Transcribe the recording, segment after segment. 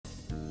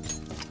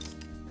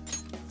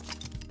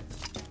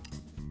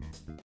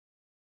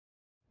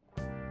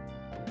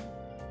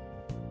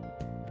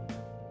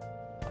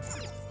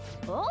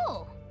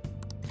Oh!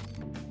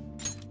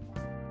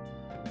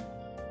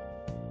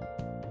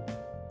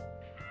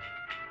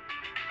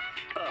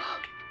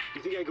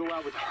 You think I go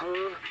out with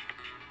her?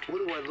 What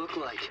do I look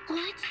like?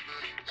 What?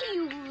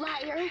 You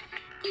liar!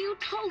 You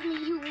told me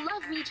you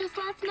loved me just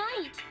last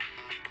night!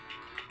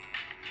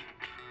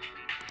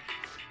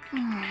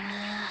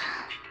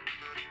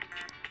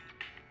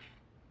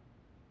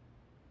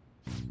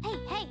 Hey,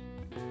 hey!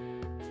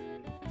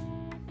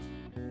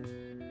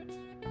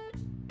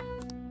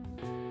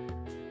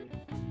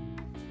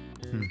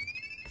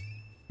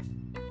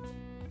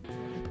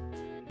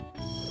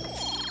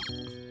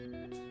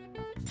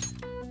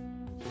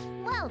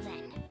 Well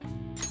then.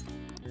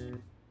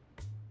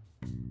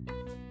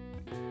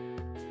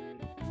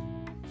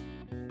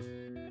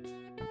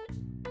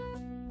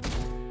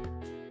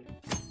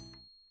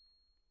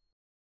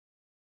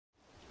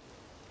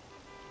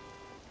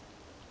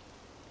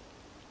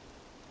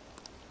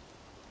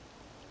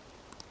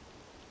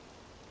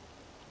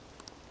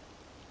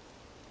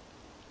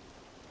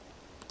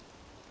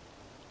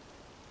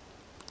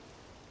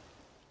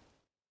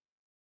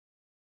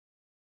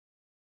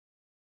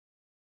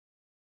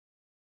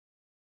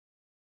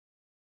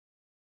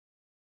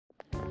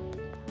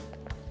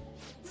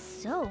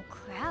 So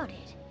crowded.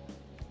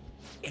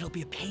 It'll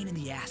be a pain in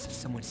the ass if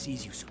someone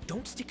sees you, so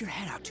don't stick your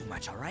head out too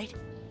much, all right?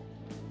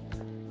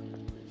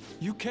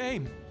 You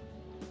came.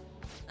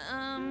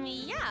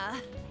 Yeah.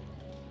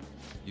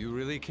 You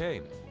really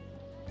came.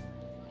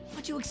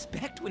 What'd you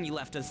expect when you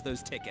left us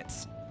those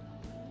tickets?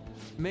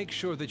 Make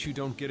sure that you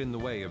don't get in the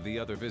way of the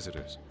other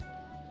visitors.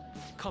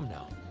 Come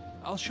now,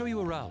 I'll show you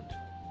around.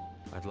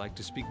 I'd like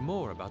to speak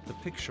more about the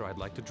picture I'd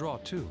like to draw,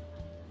 too.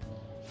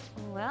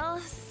 Well,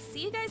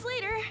 see you guys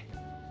later.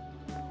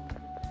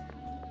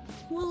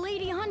 Will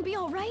Lady Han be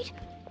alright?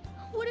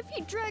 What if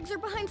he drags her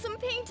behind some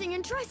painting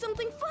and tries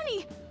something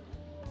funny?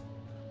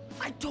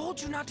 I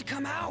told you not to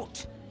come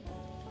out!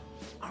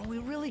 Are we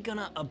really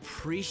gonna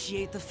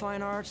appreciate the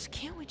fine arts?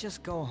 Can't we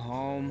just go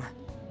home?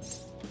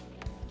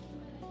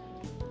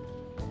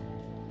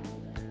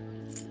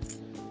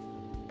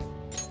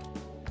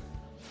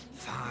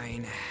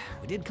 Fine.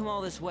 We did come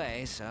all this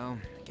way, so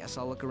I guess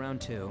I'll look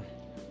around too.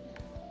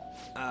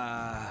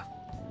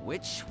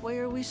 Which way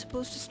are we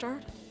supposed to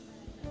start?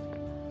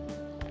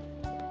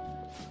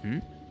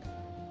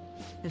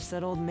 It's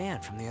that old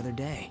man from the other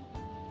day.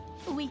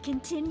 We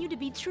continue to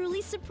be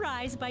truly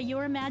surprised by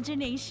your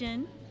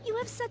imagination. You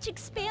have such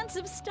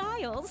expansive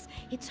styles.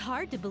 It's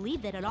hard to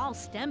believe that it all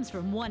stems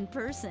from one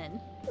person.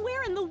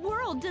 Where in the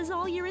world does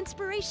all your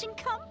inspiration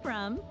come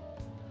from?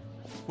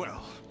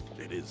 Well,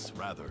 it is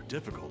rather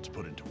difficult to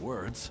put into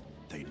words.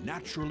 They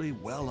naturally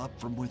well up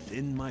from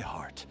within my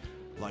heart,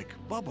 like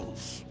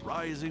bubbles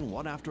rising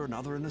one after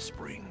another in the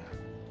spring.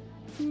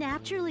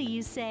 Naturally,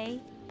 you say.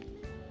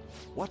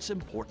 What's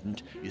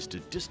important is to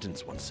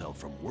distance oneself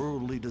from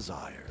worldly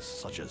desires,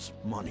 such as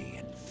money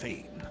and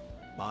fame.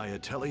 My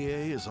atelier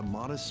is a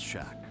modest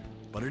shack,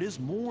 but it is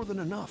more than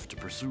enough to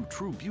pursue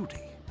true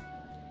beauty.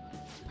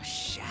 A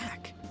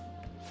shack?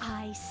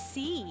 I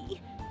see.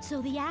 So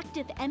the act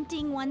of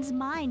emptying one's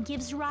mind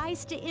gives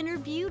rise to inner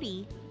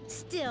beauty.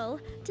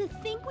 Still, to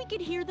think we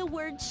could hear the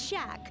word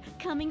shack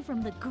coming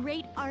from the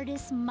great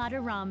artist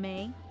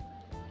Madarame.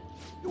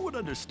 You would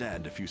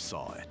understand if you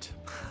saw it.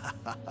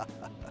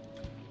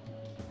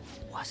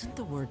 Wasn't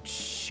the word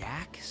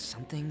shack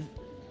something?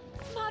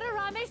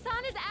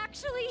 Madarame-san is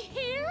actually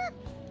here?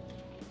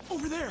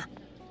 Over there!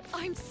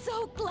 I'm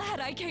so glad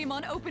I came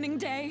on opening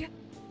day.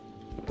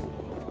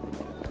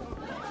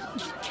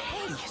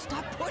 Katie,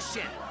 stop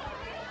pushing!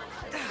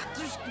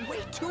 There's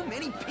way too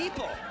many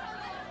people!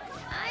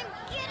 I'm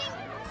getting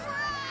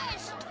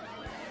crushed!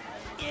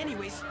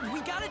 Anyways,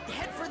 we gotta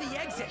head for the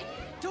exit.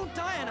 Don't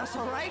die on us,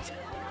 all right?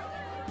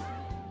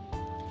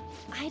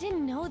 I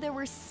didn't know there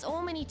were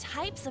so many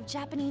types of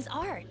Japanese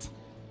art.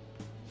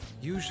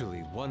 Usually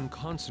one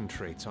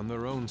concentrates on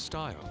their own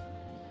style.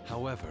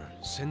 However,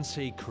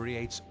 Sensei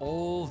creates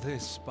all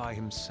this by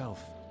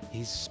himself.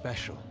 He's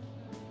special.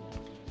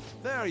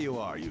 There you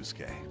are,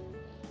 Yusuke.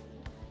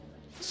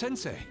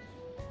 Sensei!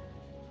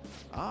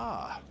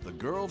 Ah, the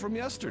girl from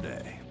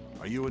yesterday.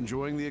 Are you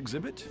enjoying the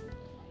exhibit?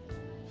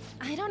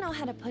 I don't know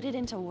how to put it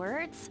into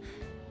words,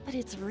 but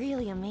it's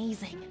really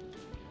amazing.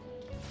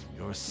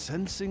 You're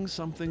sensing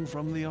something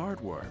from the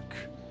artwork.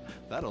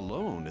 That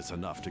alone is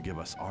enough to give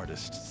us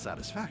artists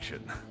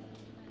satisfaction.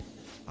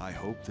 I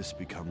hope this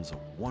becomes a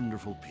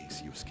wonderful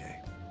piece,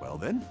 Yusuke. Well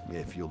then,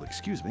 if you'll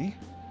excuse me.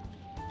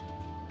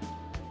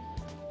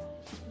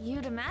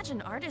 You'd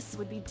imagine artists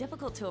would be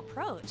difficult to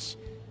approach,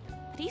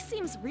 but he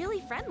seems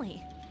really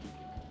friendly.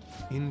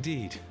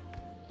 Indeed.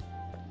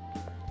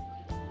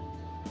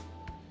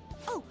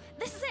 Oh,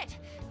 this is it!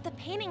 The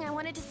painting I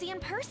wanted to see in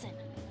person.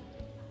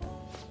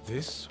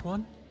 This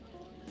one?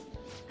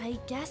 I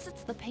guess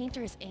it's the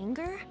painter's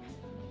anger?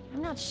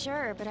 I'm not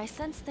sure, but I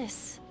sense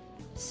this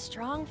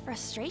strong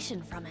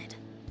frustration from it.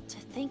 To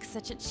think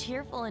such a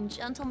cheerful and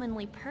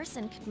gentlemanly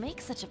person could make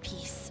such a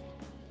piece.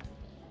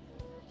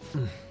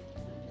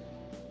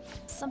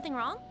 Something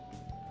wrong?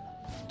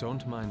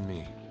 Don't mind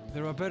me.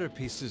 There are better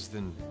pieces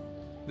than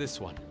this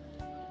one.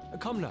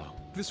 Come now,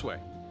 this way.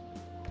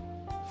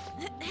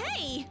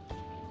 Hey!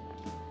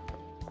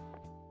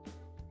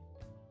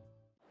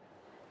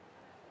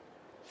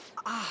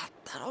 Ah,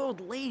 that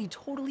old lady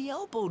totally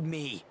elbowed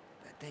me.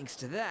 But thanks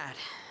to that,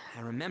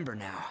 I remember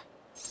now.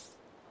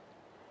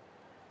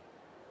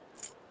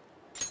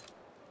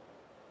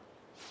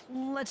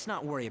 Let's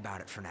not worry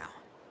about it for now.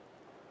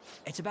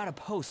 It's about a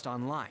post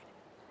online.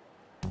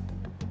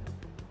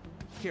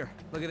 Here,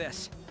 look at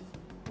this.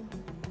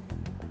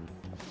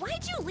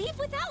 Why'd you leave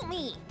without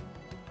me?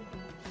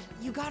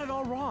 You got it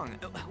all wrong.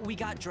 We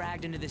got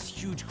dragged into this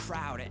huge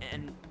crowd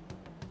and...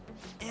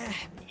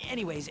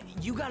 Anyways,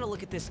 you gotta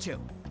look at this too.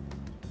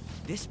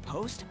 This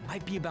post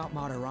might be about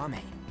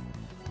Madarame.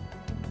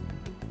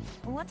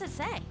 What's it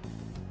say?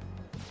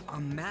 A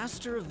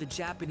master of the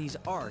Japanese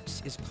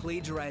arts is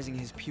plagiarizing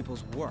his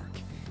pupil's work.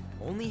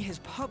 Only his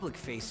public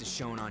face is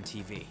shown on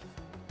TV.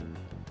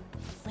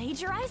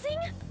 Plagiarizing?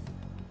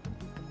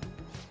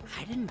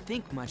 I didn't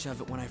think much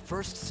of it when I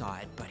first saw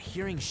it, but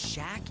hearing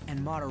Shaq and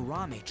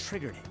Madarame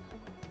triggered it.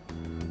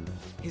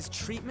 His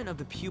treatment of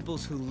the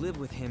pupils who live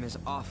with him is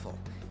awful.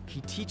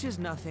 He teaches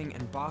nothing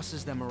and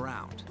bosses them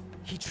around.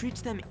 He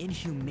treats them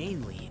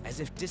inhumanely, as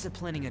if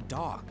disciplining a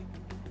dog.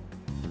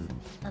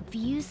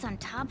 Abuse on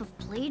top of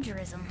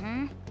plagiarism,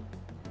 huh?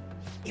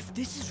 If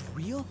this is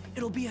real,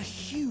 it'll be a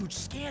huge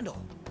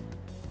scandal.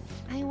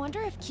 I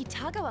wonder if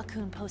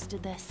Kitagawa-kun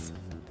posted this.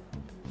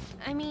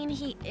 I mean,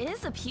 he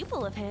is a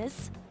pupil of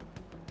his.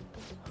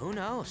 Who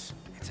knows?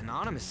 It's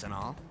anonymous and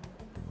all.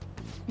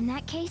 In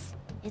that case,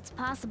 it's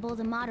possible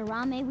the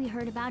Madarame we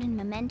heard about in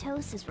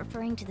Mementos is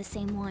referring to the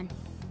same one.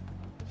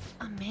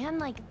 A man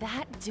like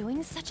that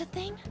doing such a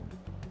thing?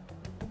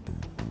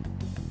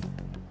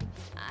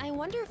 I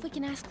wonder if we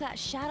can ask that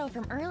shadow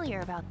from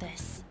earlier about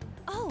this.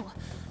 Oh,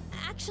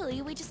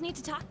 actually, we just need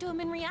to talk to him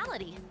in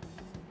reality.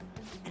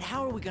 And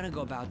how are we gonna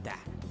go about that?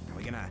 Are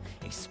we gonna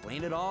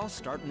explain it all,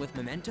 starting with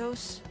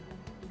Mementos?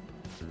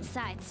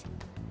 Besides,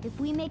 if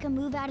we make a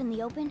move out in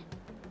the open,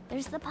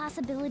 there's the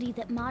possibility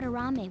that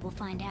Madarame will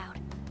find out.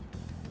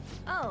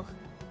 Oh,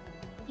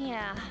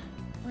 yeah,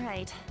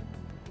 right.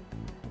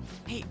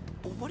 Hey,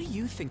 what do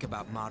you think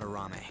about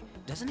Madarame?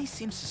 Doesn't he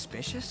seem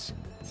suspicious?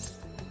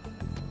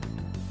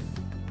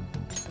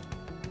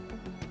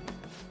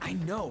 I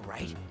know,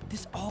 right?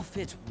 This all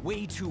fits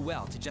way too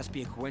well to just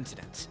be a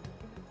coincidence.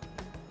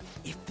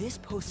 If this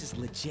post is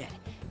legit,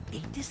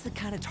 ain't this the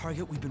kind of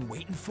target we've been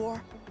waiting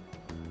for?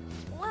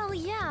 Well,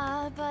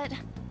 yeah, but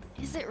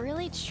is it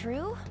really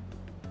true?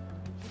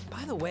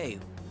 By the way,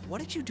 what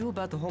did you do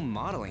about the whole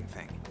modeling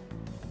thing?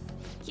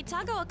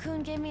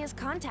 Kitagawa-kun gave me his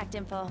contact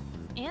info,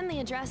 and the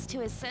address to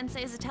his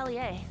sensei's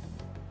atelier.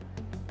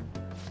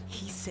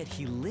 He said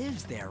he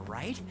lives there,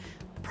 right?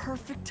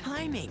 Perfect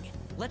timing.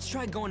 Let's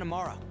try going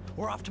tomorrow.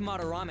 We're off to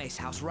Madarame's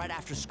house right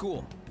after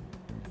school.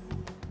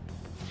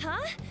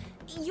 Huh?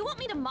 You want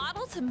me to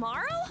model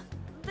tomorrow?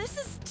 This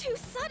is too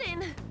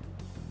sudden.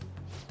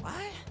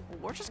 What?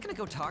 We're just gonna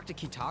go talk to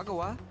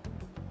Kitagawa.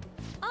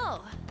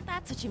 Oh,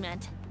 that's what you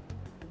meant.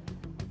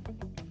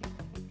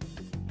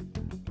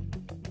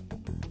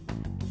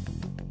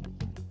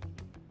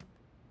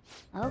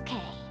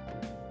 Okay.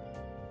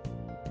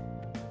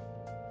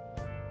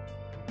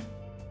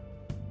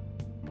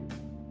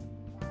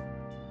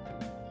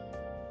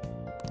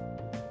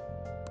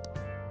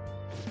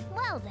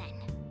 Well then.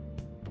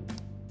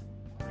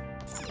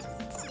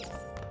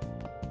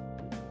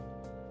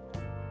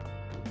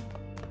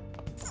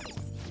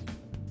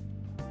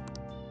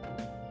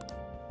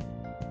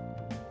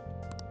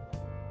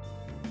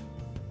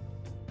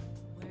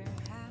 Where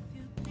have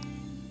you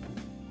been?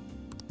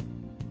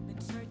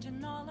 Been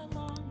searching all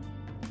along,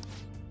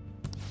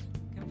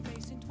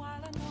 confessing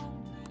while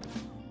alone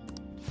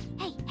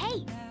Hey,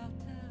 hey!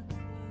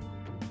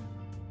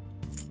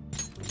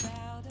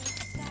 without a clue, without a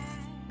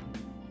sign,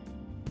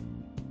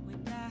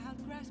 without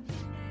grasping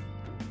it.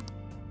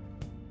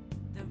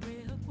 The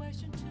real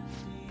question to be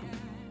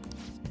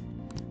asked: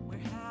 where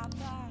have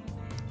I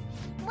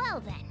been? Well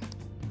then.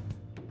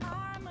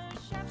 I'm a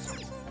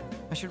shepherd.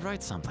 I should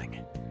write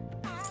something.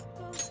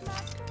 Apples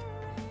masquerade,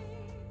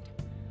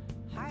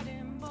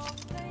 hiding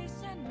both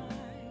face and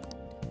mind.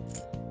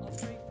 All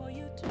free for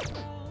you to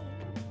know.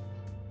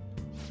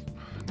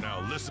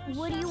 Now listen.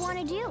 What do you want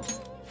to do?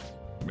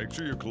 Make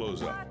sure your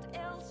clothes up. What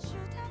else should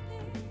I be?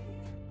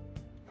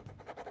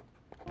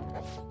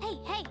 Hey,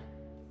 hey!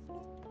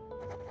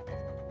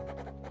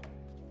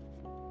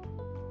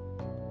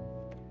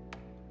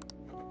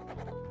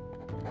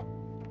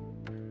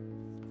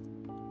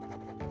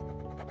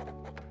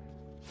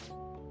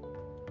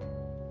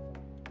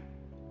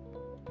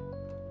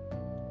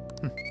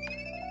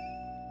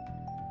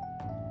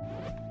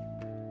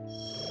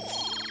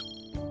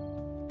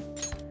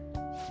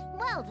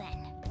 Well then.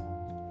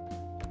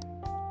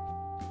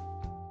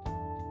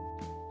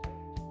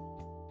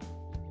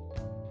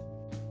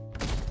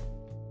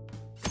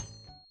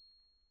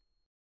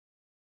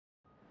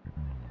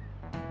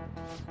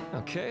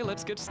 Okay,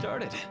 let's get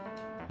started.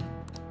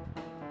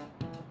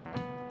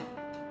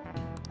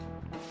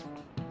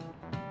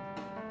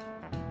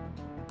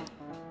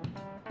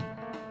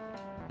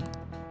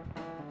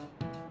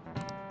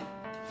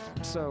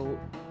 So...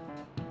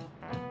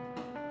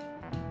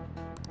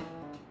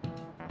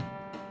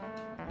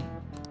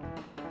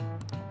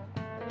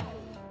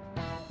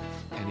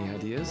 Any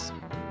ideas?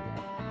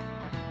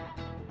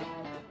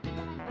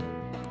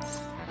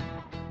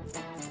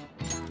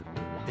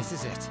 This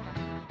is it.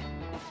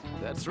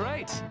 That's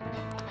right.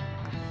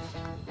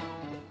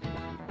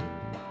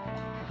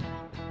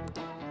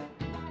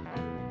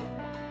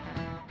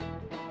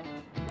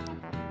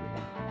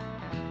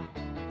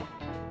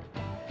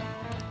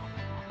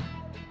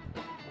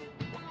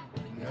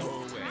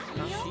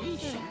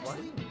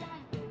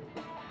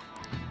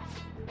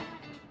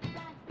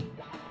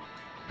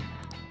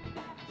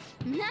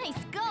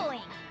 Nice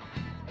going!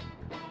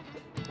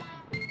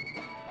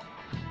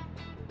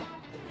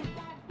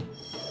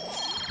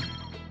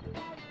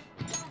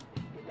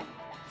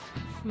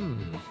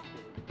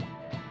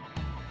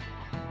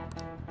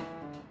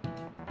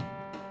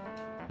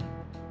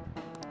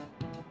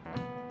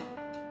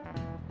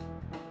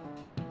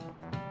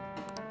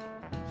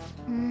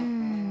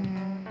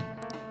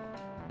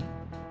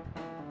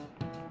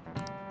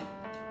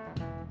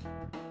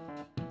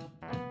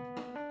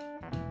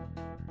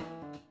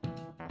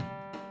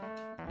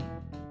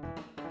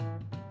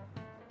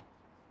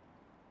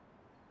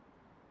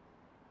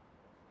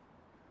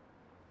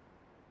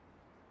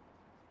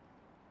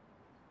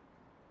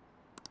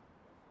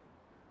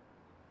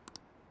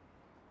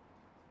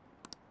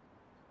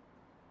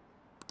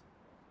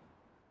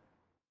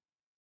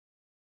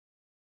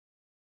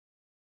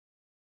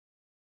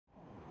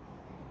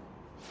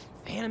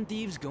 Phantom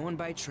thieves going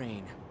by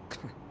train.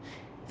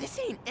 This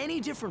ain't any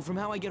different from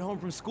how I get home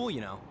from school, you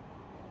know.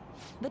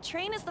 The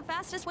train is the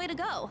fastest way to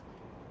go.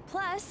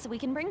 Plus, we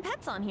can bring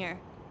pets on here.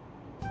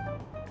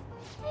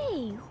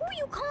 Hey, who are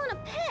you calling a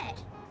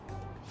pet?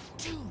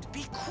 Dude,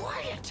 be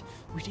quiet!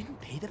 We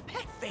didn't pay the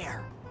pet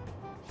fare.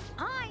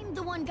 I'm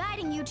the one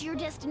guiding you to your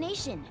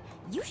destination.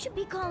 You should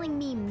be calling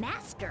me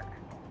Master.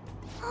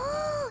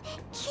 Oh,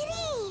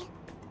 Kitty!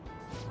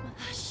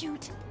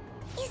 Shoot.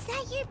 Is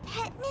that your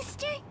pet,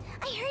 mister?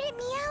 I heard it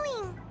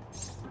meowing.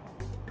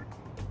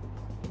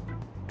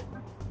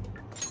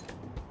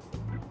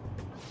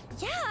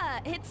 Yeah,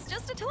 it's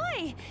just a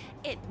toy.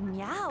 It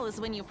meows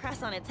when you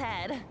press on its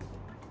head.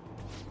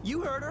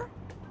 You heard her.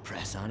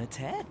 Press on its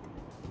head.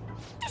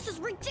 This is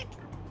ridiculous.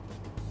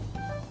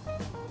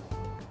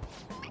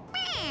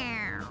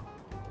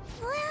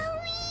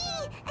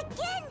 Wowie!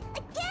 Again!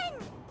 Again!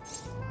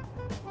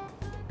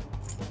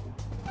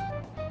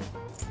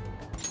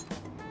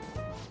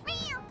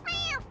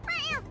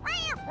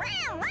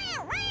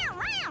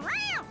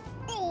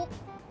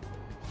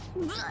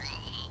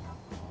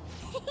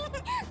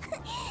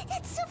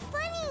 That's so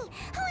funny!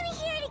 I want to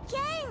hear it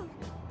again!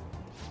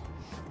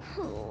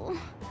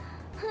 Oh,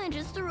 I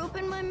just threw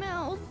open my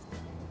mouth.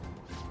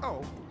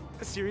 Oh,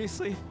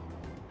 seriously?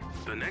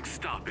 The next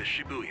stop is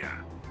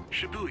Shibuya.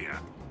 Shibuya.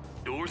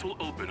 Doors will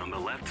open on the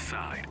left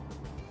side.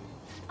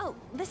 Oh,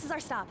 this is our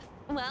stop.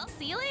 Well,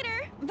 see you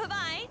later.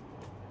 Bye-bye.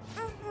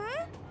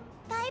 Mm-hmm.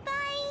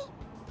 Bye-bye.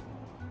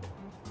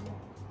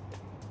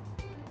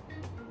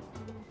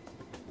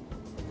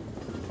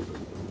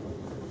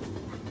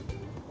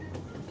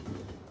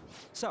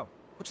 So,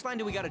 which line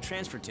do we gotta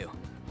transfer to?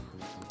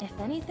 If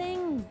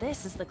anything,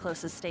 this is the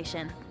closest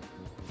station.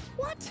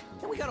 What?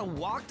 Then we gotta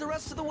walk the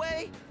rest of the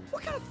way?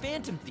 What kind of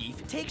phantom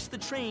thief takes the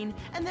train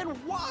and then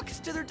walks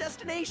to their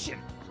destination?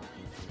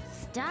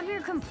 Stop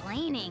your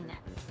complaining.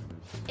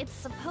 It's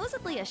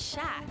supposedly a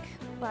shack,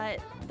 but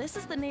this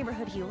is the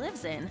neighborhood he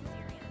lives in.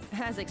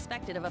 As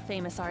expected of a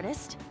famous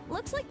artist.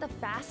 Looks like the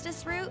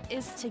fastest route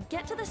is to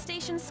get to the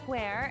station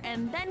square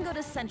and then go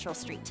to Central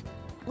Street.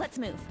 Let's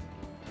move.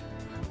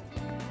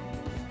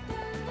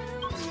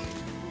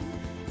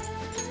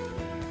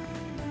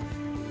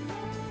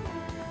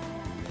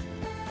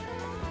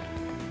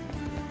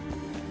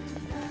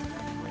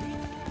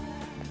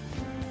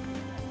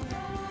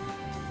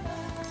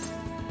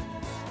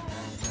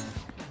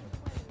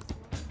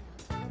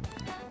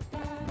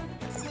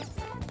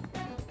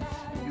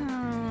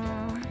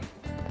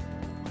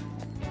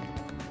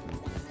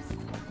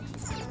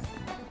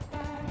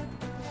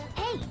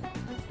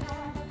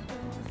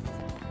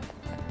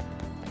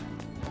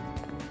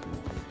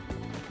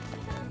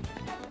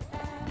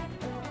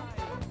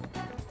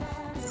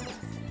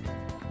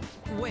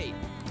 Wait.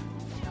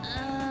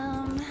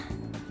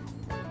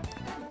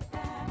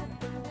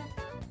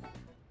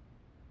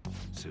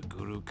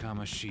 Suguru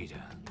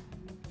Kamoshida,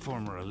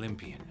 former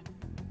Olympian,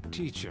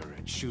 teacher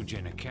at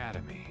Shujin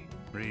Academy.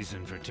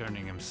 Reason for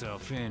turning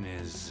himself in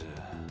is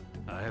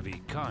a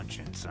heavy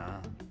conscience, huh?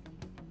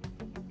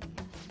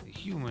 The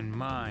human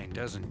mind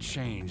doesn't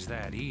change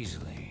that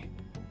easily,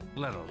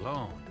 let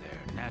alone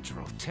their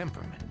natural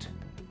temperament.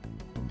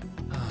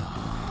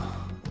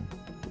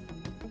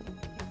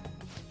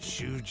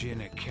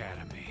 Shujin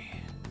Academy.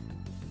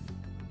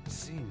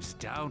 Seems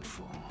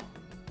doubtful.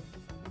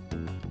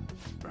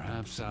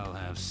 Perhaps I'll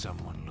have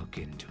someone look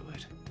into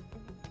it,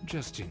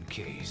 just in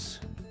case.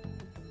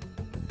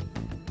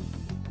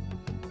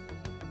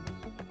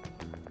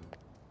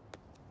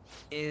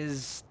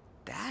 Is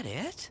that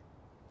it?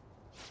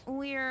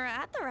 We're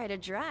at the right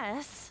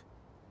address.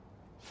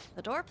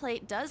 The door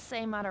plate does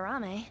say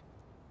Madarame.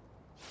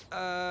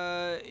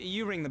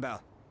 You ring the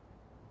bell.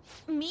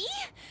 Me?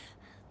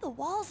 The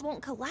walls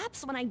won't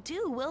collapse when I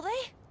do, will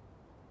they?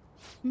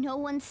 No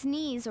one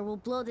sneeze or we'll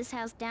blow this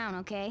house down,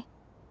 okay?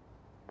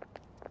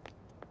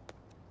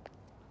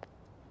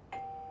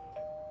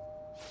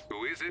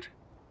 Who is it?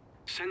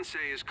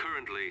 Sensei is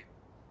currently...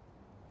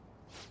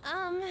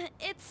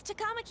 It's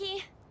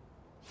Takamaki.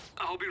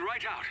 I'll be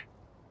right out.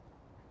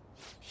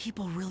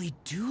 People really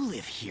do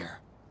live here.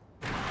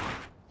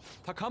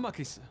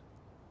 Takamaki-san.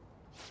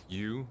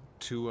 You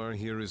two are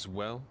here as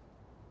well?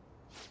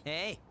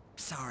 Hey,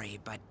 sorry,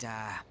 but,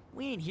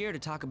 we ain't here to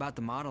talk about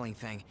the modeling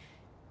thing.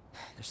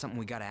 There's something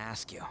we gotta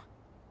ask you.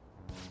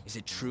 Is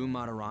it true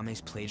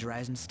Madarame's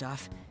plagiarizing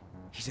stuff?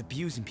 He's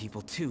abusing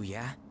people too,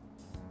 yeah?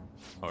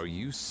 Are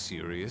you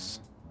serious?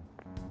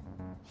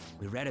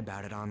 We read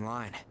about it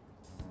online.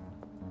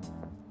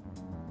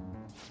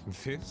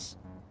 This?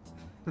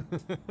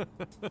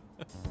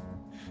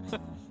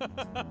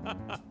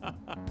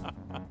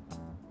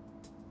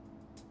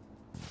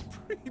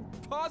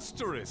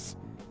 Preposterous!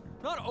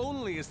 Not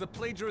only is the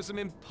plagiarism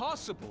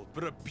impossible,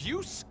 but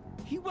abuse?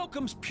 He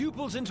welcomes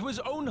pupils into his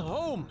own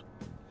home!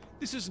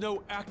 This is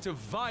no act of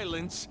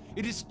violence,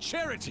 it is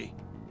charity!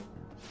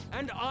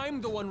 And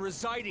I'm the one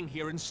residing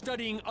here and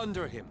studying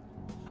under him.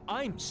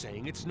 I'm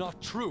saying it's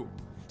not true,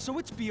 so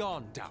it's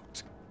beyond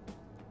doubt.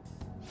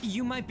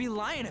 You might be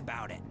lying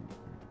about it.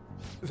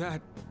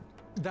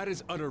 That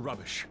is utter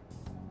rubbish.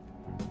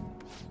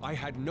 I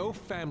had no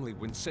family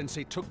when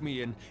Sensei took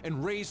me in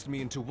and raised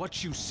me into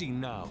what you see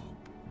now.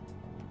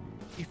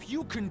 If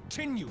you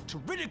continue to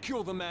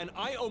ridicule the man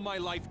I owe my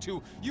life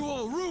to, you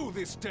will rue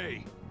this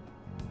day!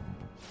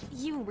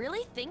 You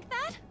really think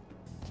that?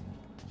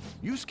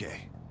 Yusuke,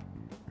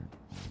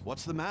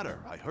 what's the matter?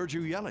 I heard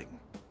you yelling.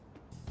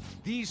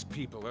 These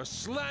people are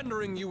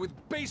slandering you with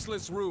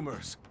baseless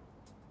rumors.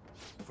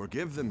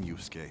 Forgive them,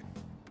 Yusuke.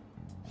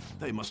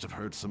 They must have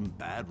heard some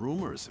bad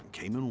rumors and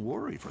came in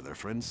worry for their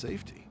friend's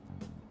safety.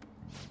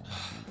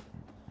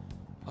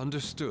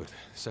 Understood,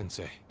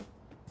 Sensei.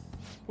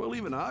 Well,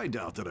 even I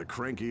doubt that a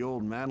cranky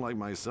old man like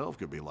myself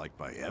could be liked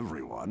by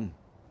everyone.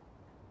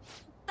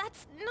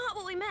 That's not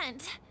what we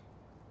meant.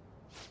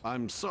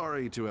 I'm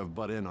sorry to have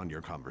butt in on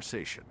your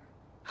conversation.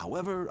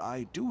 However,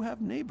 I do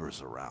have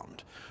neighbors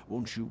around.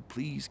 Won't you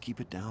please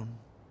keep it down?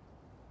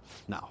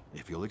 Now,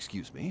 if you'll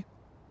excuse me.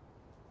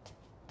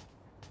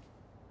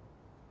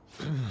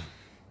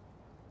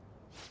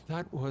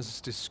 That was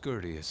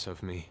discourteous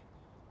of me.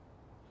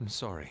 I'm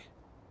sorry.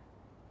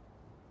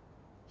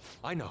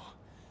 I know.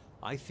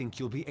 I think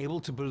you'll be able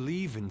to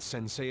believe in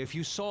Sensei if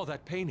you saw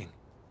that painting.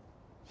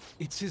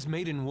 It's his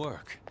maiden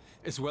work,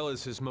 as well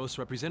as his most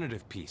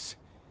representative piece.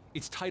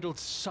 It's titled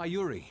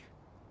Sayuri.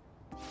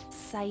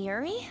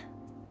 Sayuri?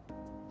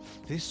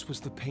 This was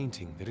the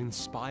painting that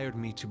inspired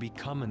me to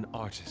become an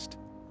artist.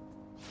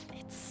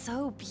 It's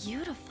so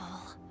beautiful.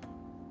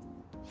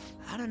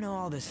 I don't know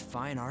all this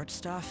fine art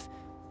stuff,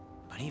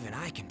 but even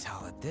I can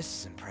tell that this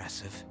is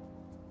impressive.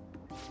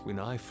 When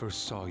I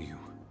first saw you,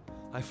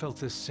 I felt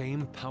the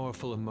same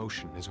powerful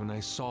emotion as when I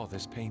saw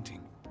this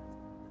painting.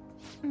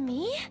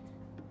 Me?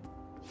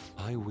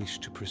 I wish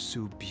to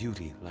pursue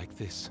beauty like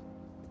this.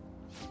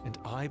 And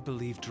I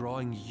believe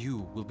drawing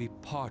you will be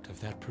part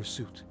of that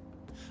pursuit.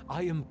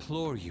 I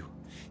implore you,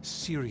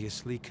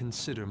 seriously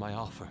consider my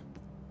offer.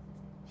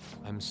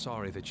 I'm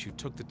sorry that you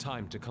took the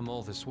time to come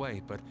all this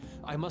way, but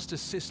I must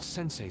assist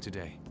Sensei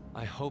today.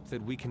 I hope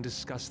that we can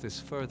discuss this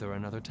further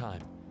another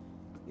time.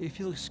 If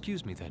you'll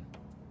excuse me then.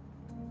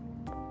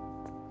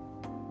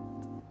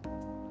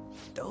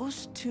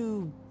 Those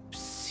two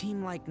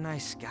seem like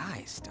nice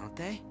guys, don't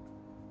they?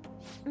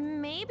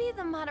 Maybe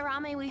the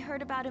Madarame we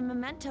heard about in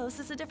Mementos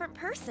is a different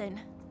person.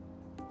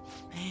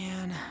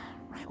 Man,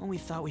 right when we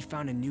thought we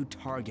found a new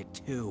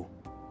target, too.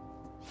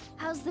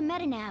 How's the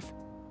metanav?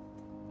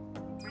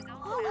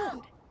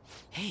 Oh.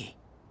 Hey,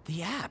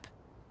 the app.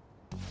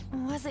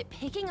 Was it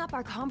picking up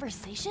our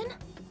conversation?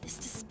 This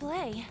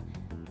display.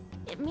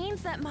 It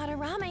means that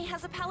Madarame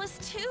has a palace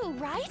too,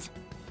 right?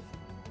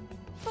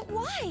 But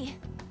why?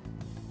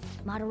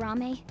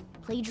 Madarame,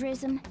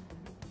 plagiarism,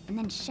 and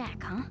then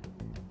shack, huh?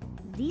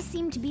 These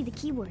seem to be the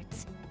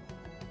keywords.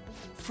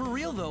 For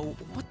real though,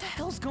 what the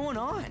hell's going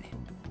on?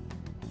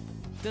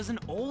 Does an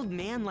old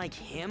man like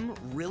him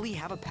really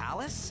have a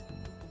palace?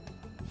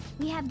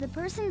 We have the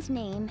person's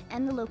name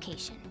and the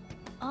location.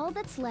 All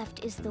that's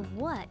left is the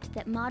what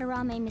that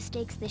Madarame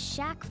mistakes the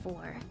shack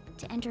for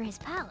to enter his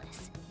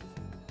palace.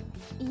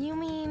 You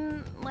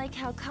mean, like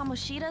how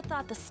Kamoshida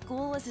thought the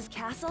school was his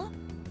castle?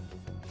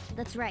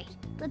 That's right.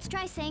 Let's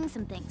try saying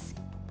some things.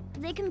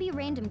 They can be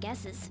random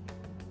guesses.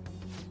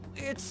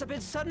 It's a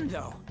bit sudden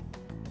though.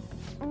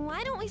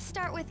 Why don't we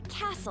start with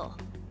castle?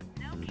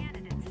 No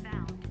candidates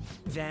found.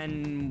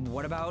 Then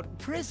what about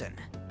prison?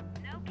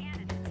 No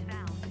candidates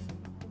found.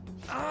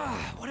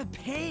 Ah, what a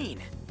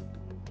pain!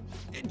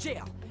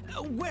 Jail,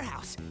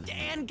 warehouse,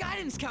 and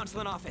guidance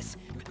counseling office.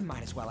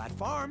 Might as well add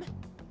farm.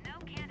 No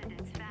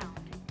candidates found.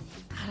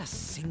 Not a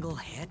single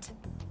hit?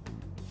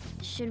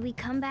 Should we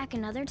come back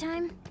another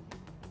time?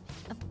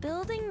 A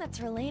building that's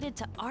related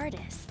to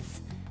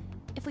artists.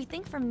 If we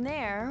think from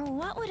there,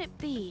 what would it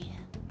be?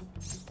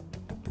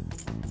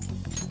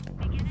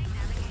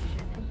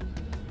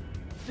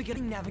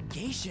 Beginning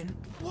navigation?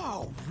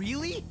 Whoa,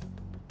 really?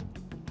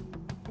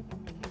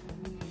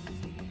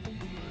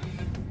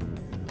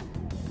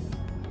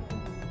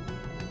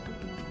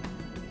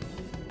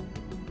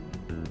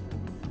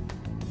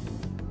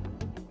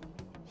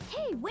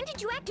 Hey, when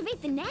did you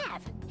activate the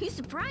nav? You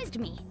surprised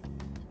me.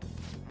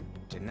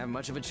 Didn't have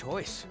much of a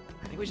choice.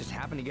 I think we just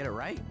happened to get it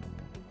right.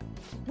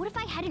 What if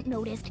I hadn't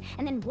noticed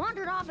and then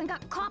wandered off and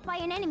got caught by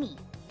an enemy?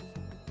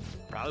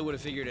 Probably would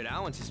have figured it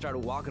out once you started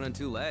walking on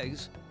 2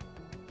 legs.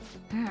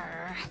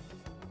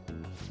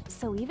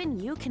 So even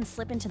you can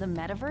slip into the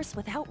metaverse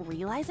without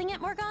realizing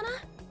it, Morgana?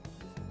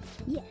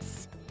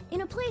 Yes.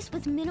 In a place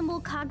with minimal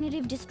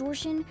cognitive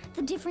distortion,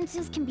 the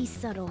differences can be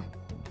subtle.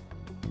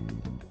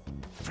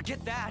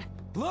 Forget that!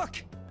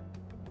 Look!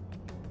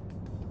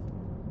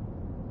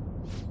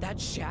 That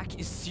shack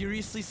is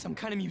seriously some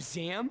kind of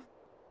museum?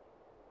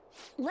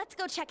 Let's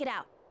go check it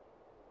out.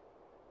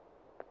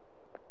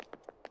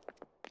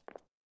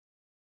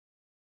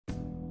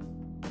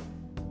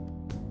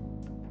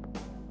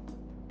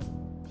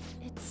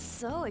 It's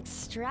so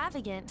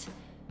extravagant,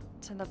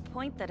 to the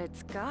point that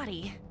it's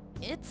gaudy.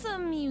 It's a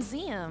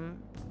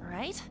museum,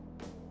 right?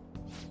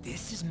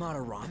 This is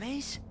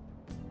Madarame's?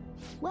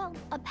 Well,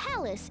 a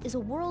palace is a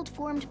world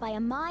formed by a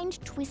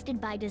mind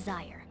twisted by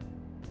desire.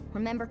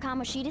 Remember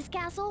Kamoshida's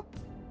castle?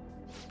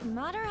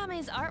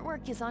 Madarame's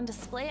artwork is on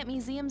display at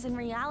museums in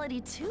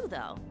reality too,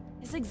 though.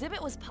 His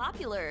exhibit was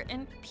popular,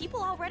 and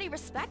people already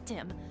respect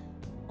him.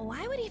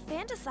 Why would he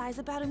fantasize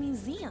about a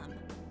museum?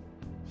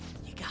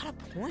 You got a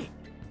point.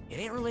 It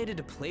ain't related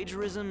to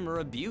plagiarism or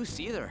abuse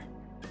either.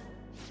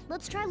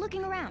 Let's try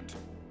looking around.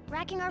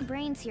 Racking our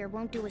brains here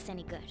won't do us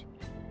any good.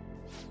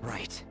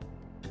 Right.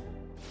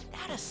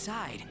 That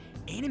aside,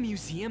 ain't a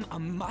museum a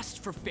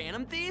must for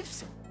Phantom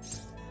Thieves?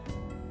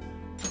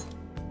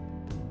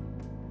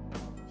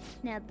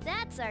 Now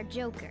that's our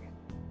Joker.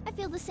 I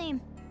feel the same.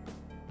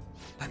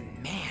 But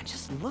man,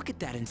 just look at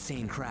that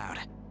insane crowd.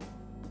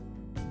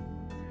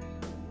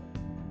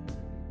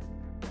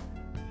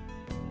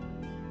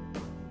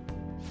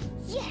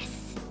 Yes!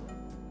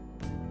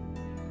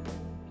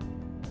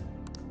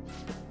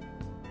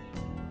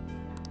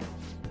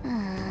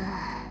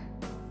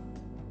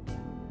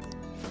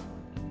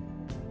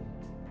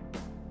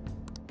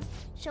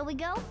 Shall we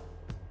go?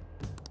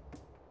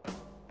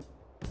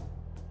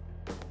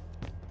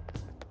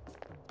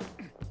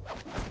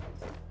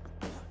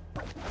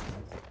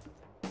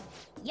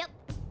 Yep.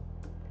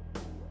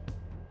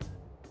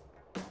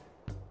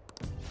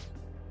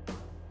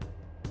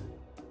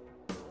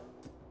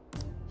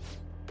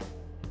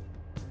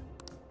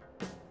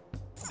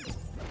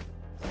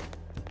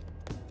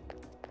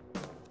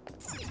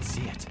 Can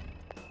see it.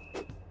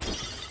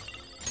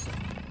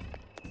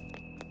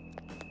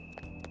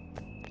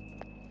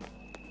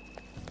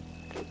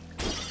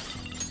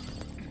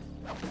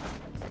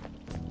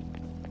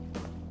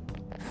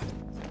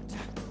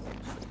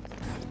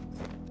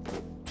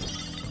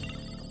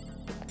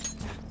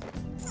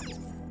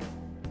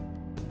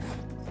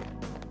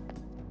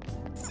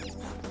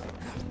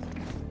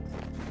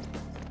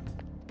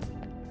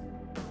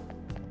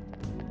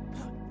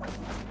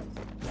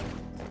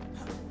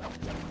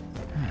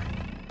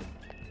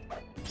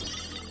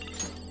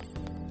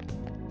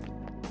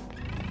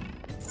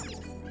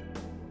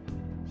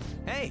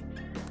 Hey!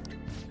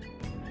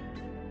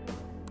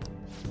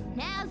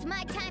 Now's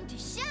my time to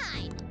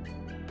shine!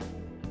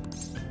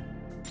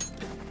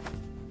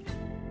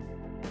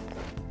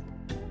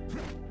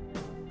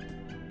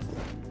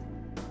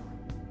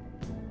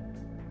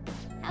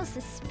 How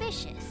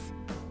suspicious.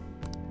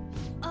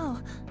 Oh.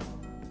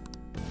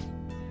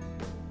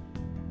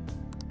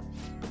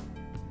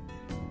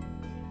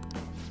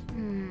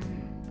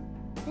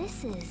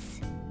 This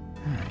is...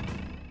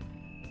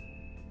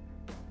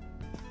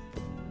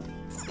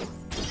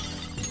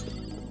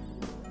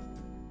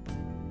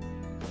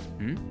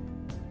 Hmm?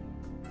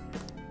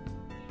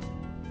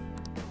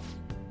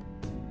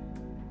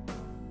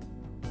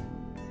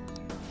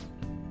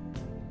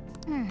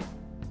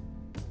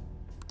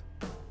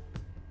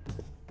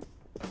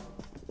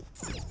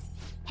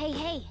 Hey,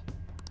 hey!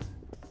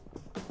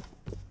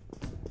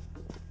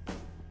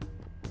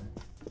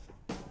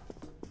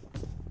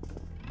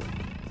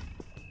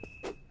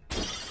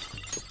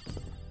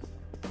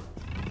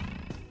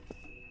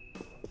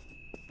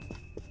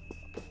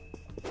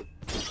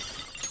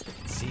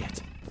 See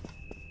it.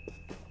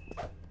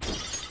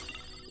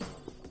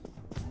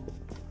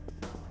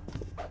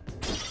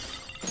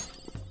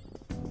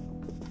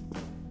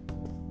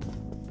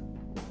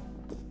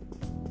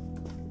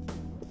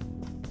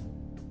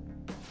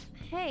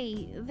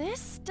 Hey,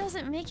 this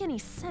doesn't make any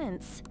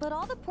sense, but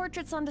all the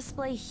portraits on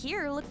display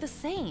here look the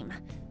same.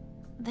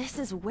 This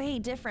is way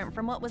different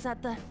from what was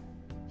at the...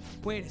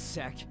 Wait a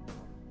sec.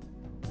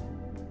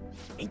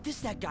 Ain't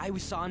this that guy we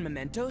saw in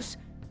Mementos?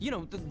 You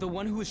know, the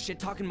one who was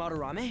shit-talking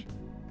Madarame?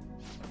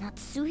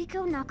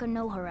 Natsuhiko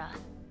Nakanohara.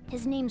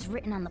 His name's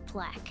written on the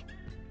plaque.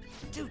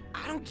 Dude,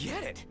 I don't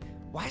get it.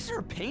 Why is there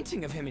a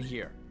painting of him in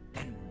here?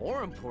 And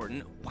more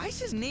important, why is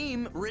his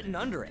name written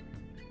under it?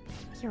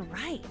 You're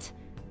right.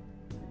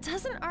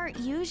 Doesn't art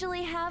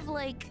usually have,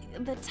 like,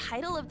 the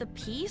title of the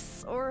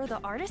piece or the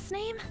artist's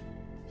name?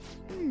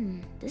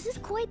 This is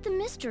quite the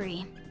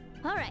mystery.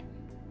 All right,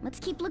 let's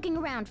keep looking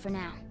around for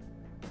now.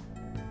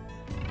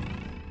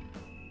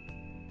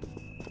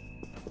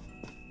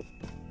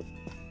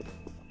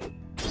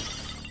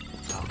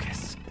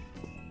 Focus.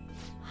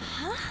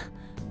 Huh?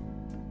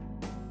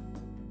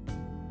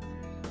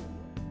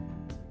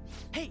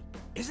 Hey,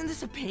 isn't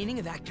this a painting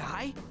of that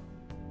guy?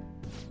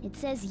 It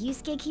says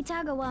Yusuke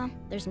Kitagawa.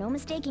 There's no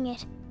mistaking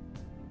it.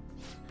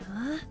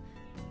 Huh?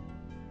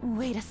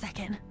 Wait a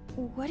second.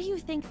 What do you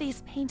think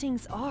these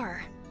paintings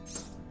are?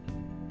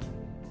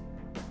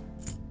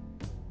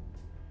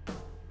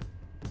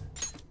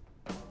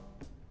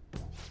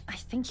 I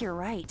think you're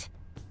right.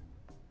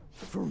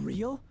 For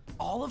real?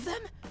 All of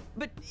them?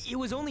 But it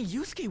was only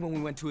Yusuke when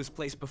we went to his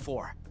place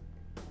before.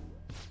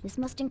 This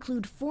must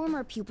include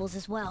former pupils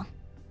as well.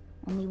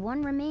 Only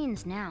one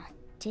remains now.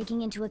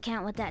 Taking into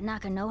account what that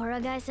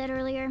Nakanohara guy said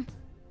earlier,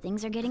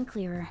 things are getting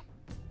clearer.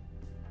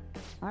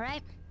 All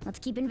right, let's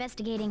keep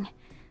investigating.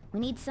 We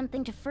need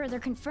something to further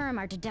confirm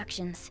our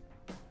deductions.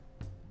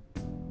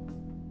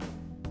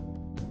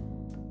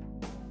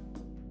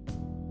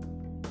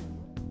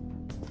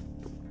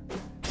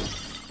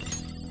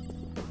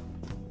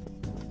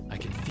 I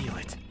can feel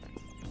it.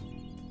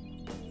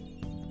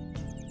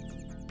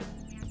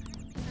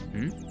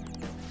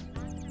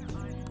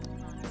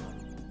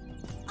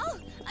 Oh,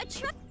 a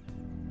truck!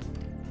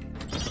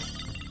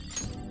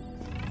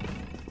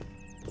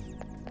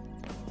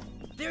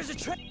 There's a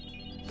trap!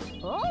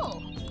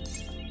 Oh!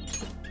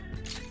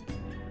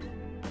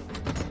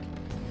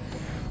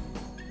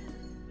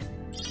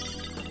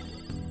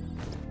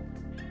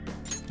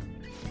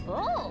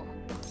 Oh!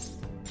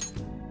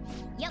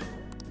 Yep.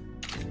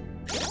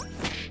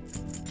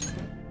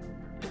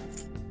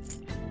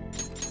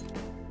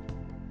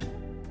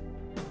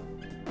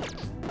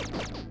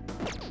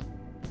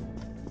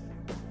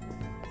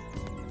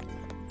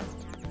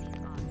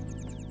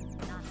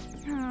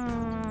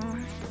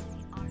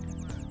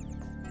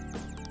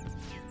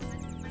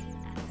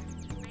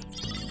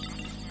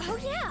 Oh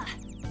yeah!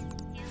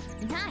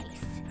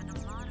 Nice!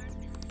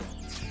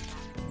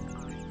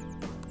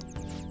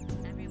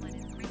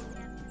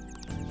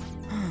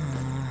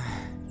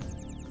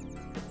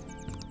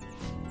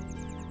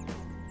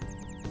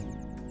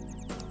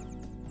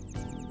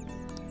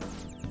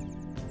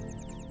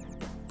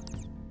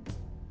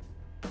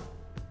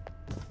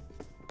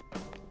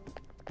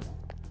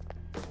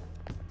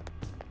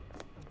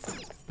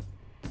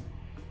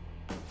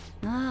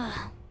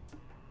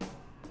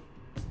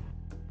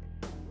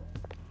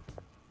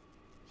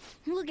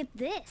 Look at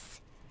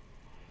this.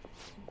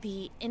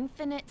 The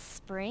Infinite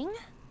Spring?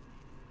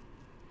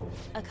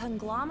 A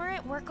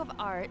conglomerate work of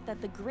art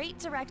that the great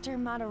director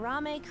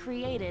Madarame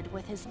created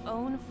with his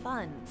own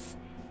funds.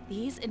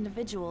 These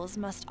individuals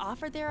must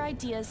offer their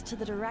ideas to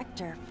the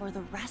director for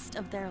the rest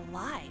of their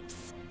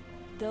lives.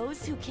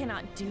 Those who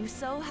cannot do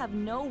so have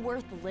no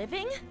worth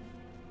living?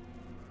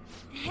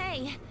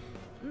 Hey,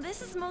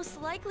 this is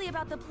most likely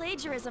about the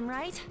plagiarism,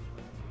 right?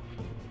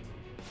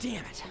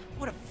 Damn it,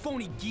 what a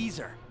phony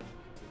geezer.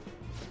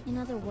 In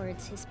other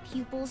words, his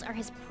pupils are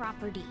his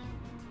property.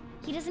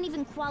 He doesn't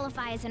even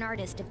qualify as an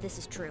artist if this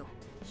is true.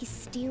 He's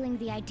stealing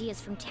the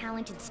ideas from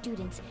talented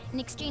students in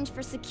exchange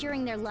for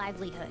securing their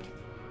livelihood.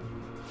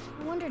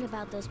 I wondered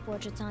about those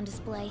portraits on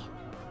display.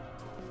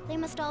 They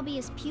must all be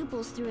his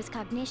pupils through his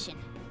cognition.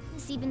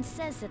 This even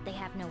says that they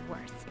have no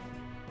worth.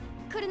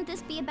 Couldn't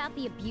this be about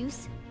the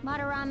abuse?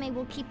 Madarame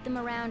will keep them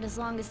around as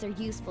long as they're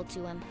useful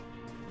to him.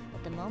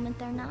 But the moment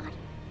they're not...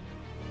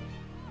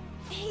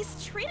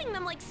 He's treating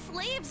them like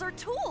slaves or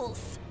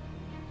tools!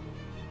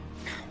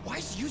 Why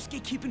is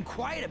Yusuke keeping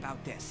quiet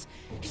about this?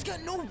 He's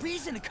got no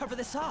reason to cover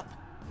this up.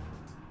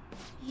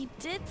 He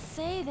did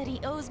say that he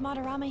owes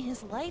Madarame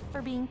his life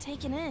for being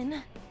taken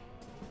in.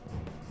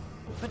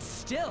 But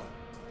still...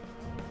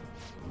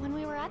 When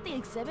we were at the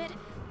exhibit,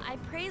 I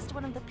praised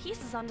one of the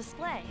pieces on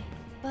display.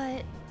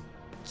 But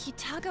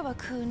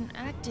Kitagawa-kun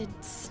acted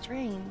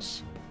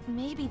strange.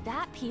 Maybe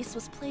that piece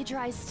was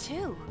plagiarized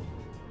too.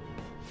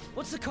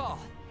 What's the call?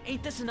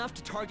 Ain't this enough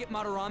to target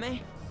Madarame?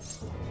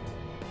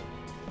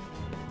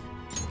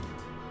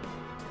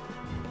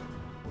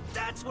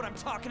 That's what I'm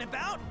talking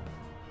about!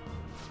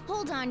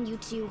 Hold on, you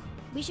two.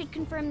 We should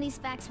confirm these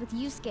facts with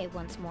Yusuke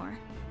once more.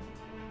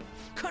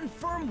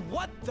 Confirm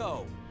what,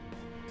 though?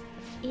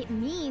 It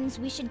means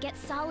we should get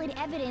solid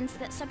evidence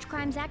that such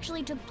crimes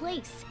actually took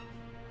place.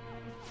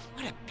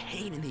 What a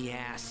pain in the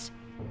ass.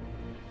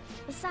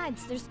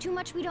 Besides, there's too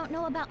much we don't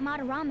know about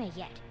Madarame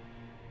yet.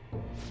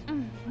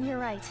 You're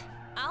right.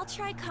 I'll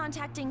try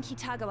contacting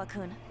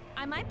Kitagawa-kun.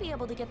 I might be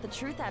able to get the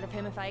truth out of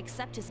him if I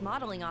accept his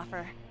modeling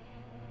offer.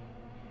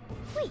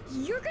 Wait,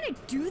 you're gonna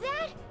do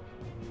that?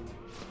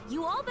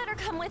 You all better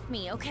come with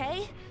me,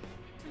 okay?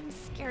 I'm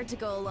scared to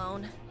go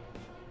alone.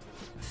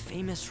 A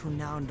famous,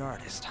 renowned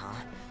artist, huh?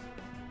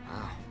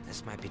 Wow,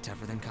 this might be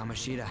tougher than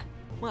Kamoshida.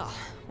 Well,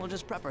 we'll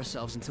just prep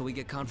ourselves until we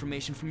get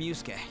confirmation from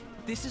Yusuke.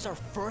 This is our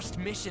first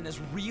mission as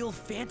real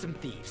Phantom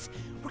Thieves.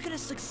 We're gonna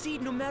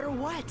succeed no matter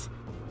what!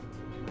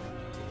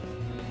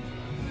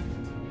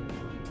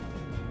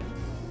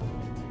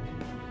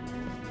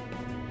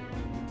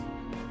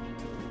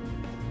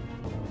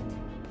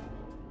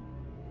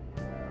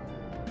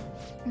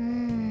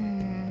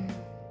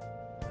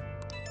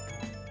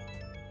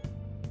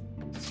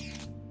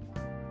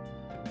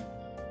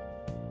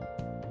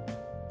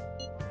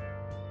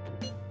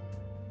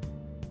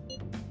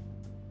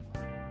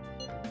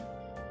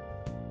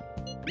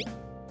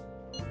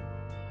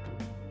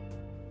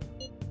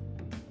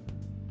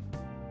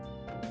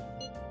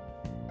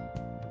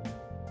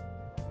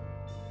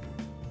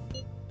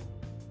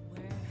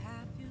 Where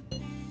have you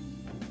been?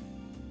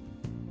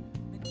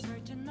 Been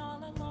searching all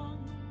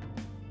along,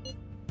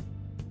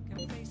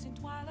 kept facing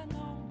twilight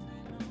on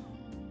and on,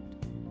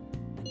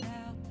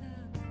 without a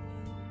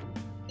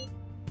clue,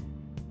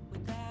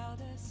 without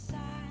a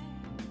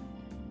sign,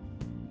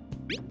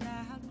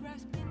 without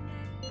grasping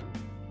it.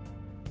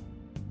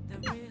 The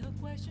real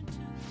question to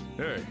me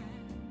Hey. is,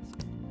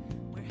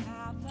 where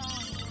have I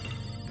been?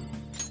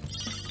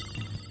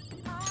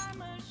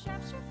 I'm a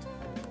sharpshooter.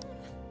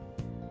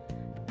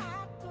 I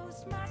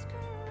post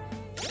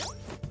masquerade,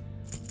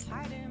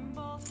 hiding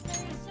both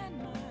face and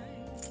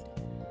mind,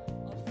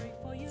 afraid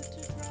for you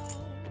to grow.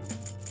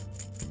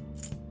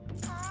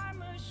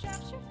 I'm a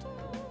sharpshooter.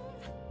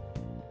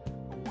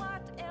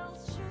 What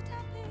else should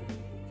I be?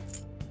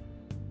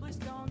 Please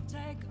don't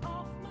take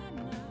off my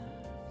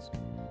mask,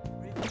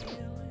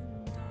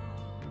 revealing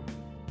dark.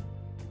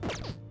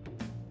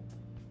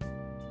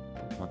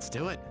 Let's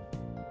do it.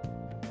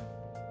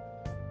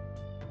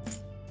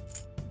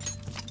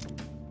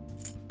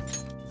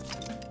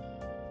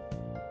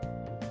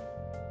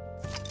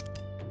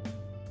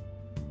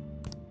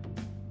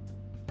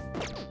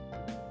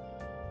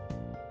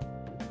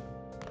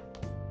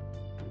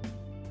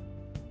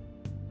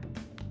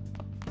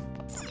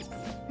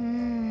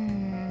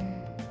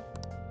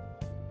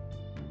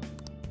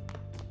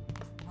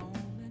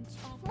 Moments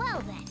of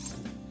Well then.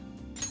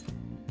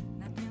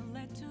 nothing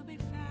left to be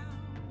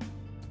found.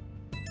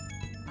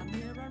 A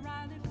mirror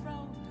right in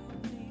front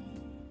of me.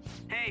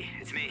 Hey,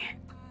 it's me.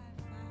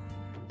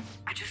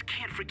 I just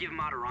can't forgive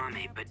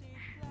Madarame, but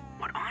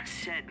what An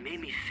said made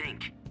me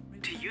think.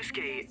 To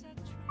Yusuke,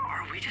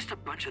 are we just a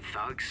bunch of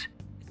thugs?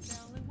 It's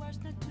only words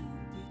not to be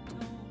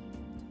told.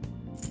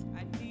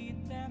 I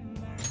need them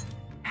back.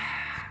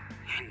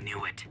 I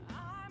knew it.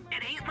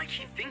 It ain't like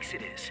he thinks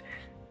it is.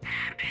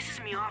 It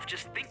pisses me off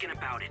just thinking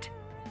about it.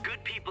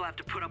 Good people have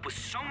to put up with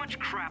so much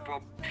crap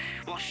while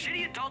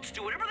shitty adults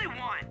do whatever they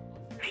want.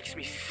 Makes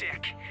me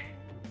sick.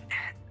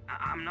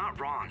 I'm not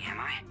wrong, am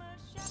I?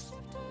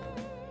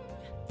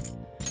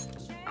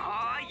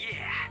 Aw,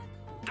 yeah.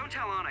 Don't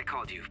tell An I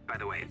called you, by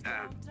the way.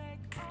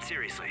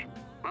 Seriously.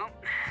 Well,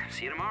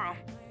 see you tomorrow.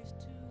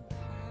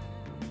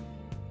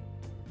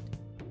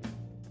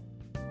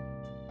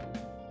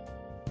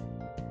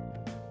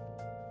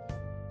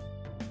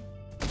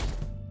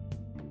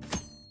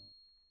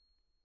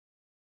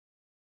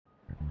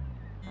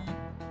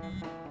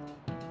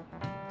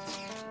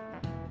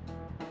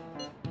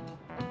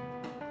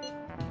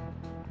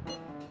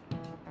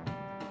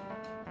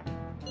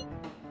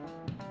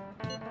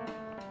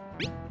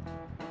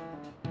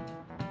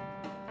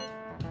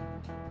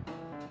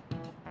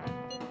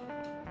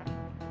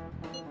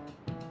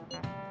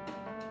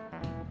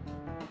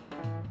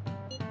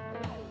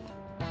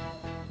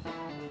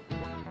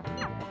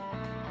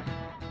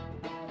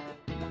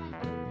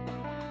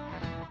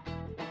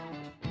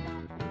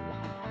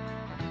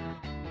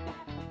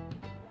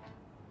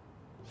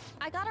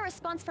 I got a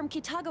response from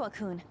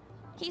Kitagawa-kun.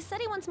 He said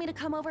he wants me to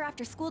come over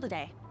after school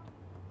today.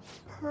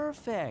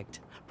 Perfect.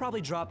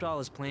 Probably dropped all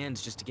his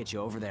plans just to get you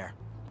over there.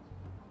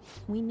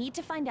 We need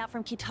to find out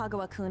from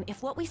Kitagawa-kun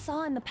if what we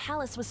saw in the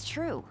palace was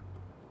true.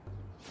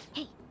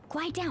 Hey,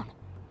 quiet down.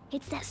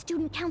 It's that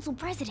student council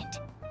president.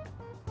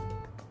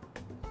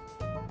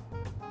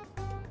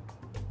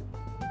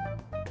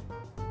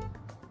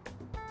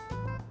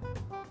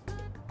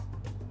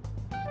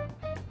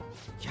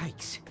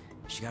 Yikes.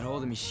 She got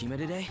hold of Mishima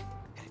today?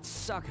 It'd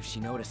suck if she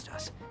noticed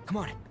us. Come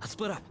on, let's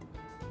split up.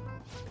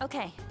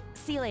 Okay,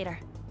 see you later.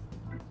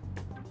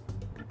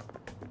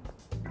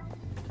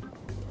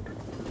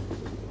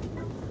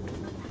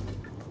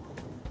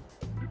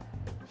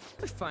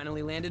 We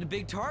finally landed a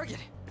big target.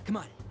 Come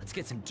on, let's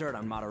get some dirt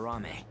on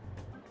Madarame.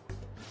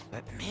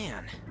 But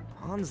man,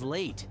 An's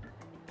late.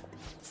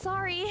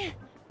 Sorry.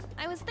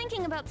 I was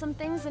thinking about some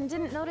things and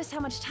didn't notice how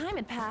much time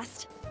had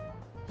passed.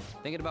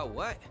 Thinking about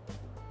what?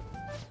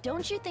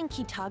 Don't you think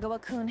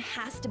Kitagawa-kun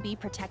has to be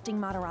protecting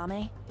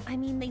Madarame? I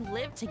mean, they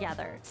live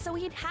together, so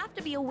he'd have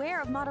to be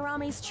aware of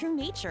Madarame's true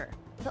nature.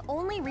 The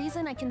only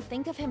reason I can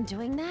think of him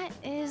doing that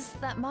is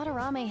that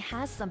Madarame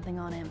has something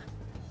on him.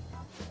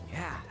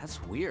 Yeah,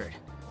 that's weird.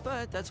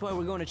 But that's why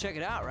we're going to check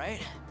it out,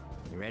 right?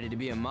 You ready to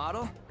be a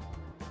model?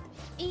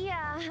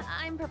 Yeah,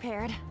 I'm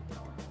prepared.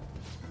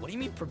 What do you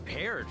mean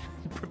prepared?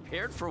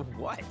 Prepared for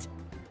what?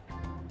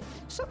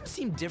 Something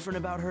seemed different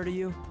about her to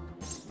you?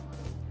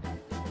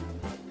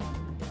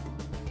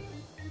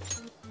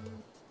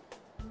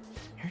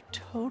 You're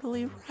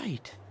totally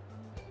right.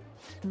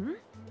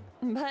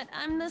 But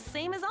I'm the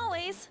same as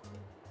always.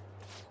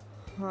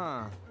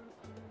 Huh.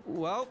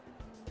 Well,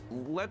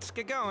 let's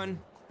get going.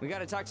 We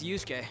gotta talk to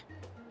Yusuke.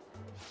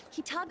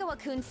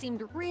 Kitagawa-kun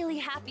seemed really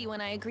happy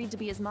when I agreed to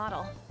be his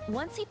model.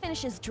 Once he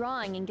finishes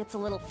drawing and gets a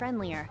little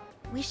friendlier,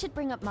 we should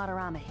bring up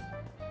Madarame.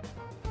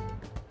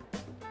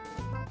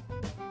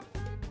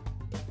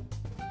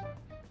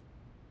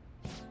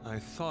 I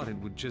thought it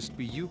would just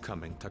be you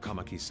coming,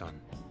 Takamaki-san.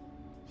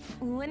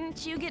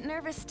 Wouldn't you get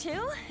nervous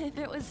too, if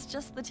it was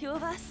just the two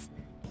of us?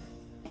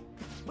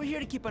 We're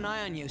here to keep an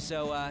eye on you,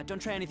 so don't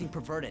try anything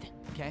perverted,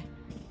 okay?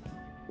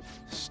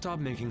 Stop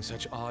making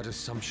such odd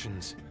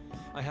assumptions.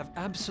 I have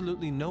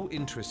absolutely no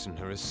interest in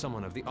her as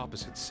someone of the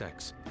opposite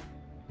sex.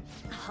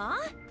 Huh?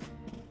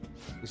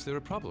 Is there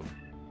a problem?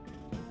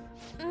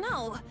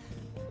 No,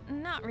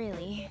 not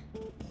really.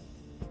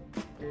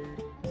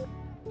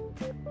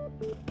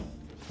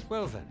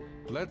 Well then,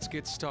 let's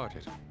get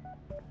started.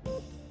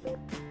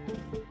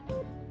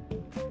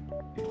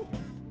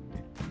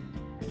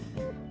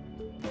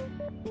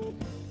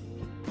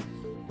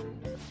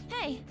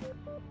 Hey!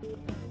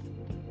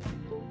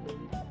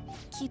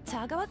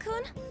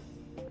 Kitagawa-kun?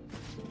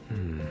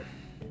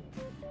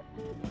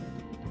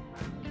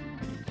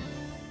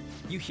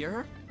 You hear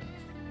her?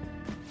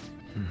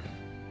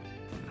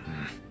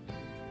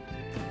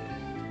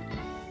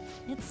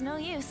 It's no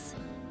use.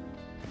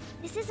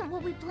 This isn't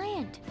what we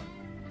planned.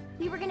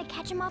 We were gonna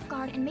catch him off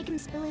guard and make him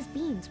spill his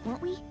beans,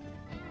 weren't we?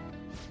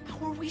 How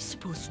were we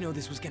supposed to know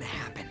this was gonna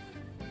happen?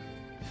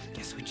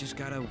 Guess we just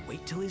gotta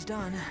wait till he's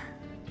done.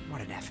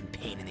 What an effing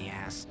pain in the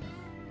ass.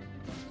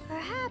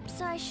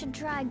 Perhaps I should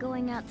try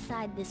going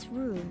outside this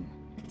room.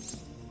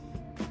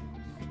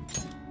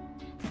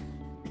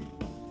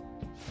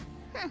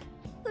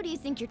 Who do you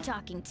think you're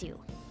talking to?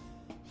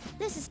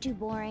 This is too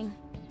boring,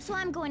 so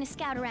I'm going to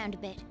scout around a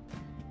bit.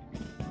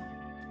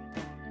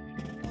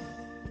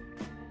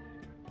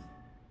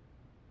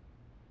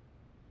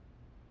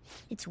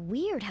 It's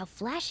weird how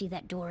flashy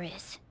that door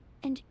is.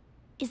 And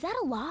is that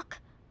a lock?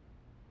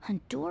 A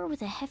door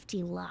with a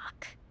hefty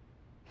lock.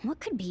 What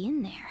could be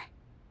in there?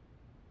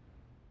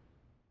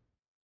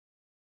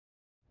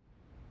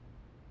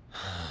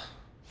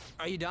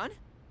 Are you done?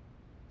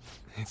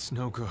 It's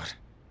no good.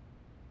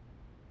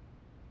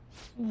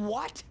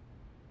 What?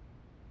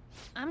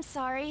 I'm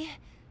sorry.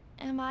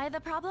 Am I the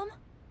problem?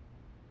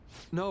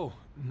 No,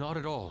 not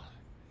at all.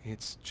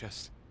 It's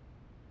just...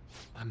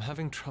 I'm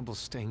having trouble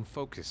staying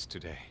focused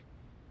today.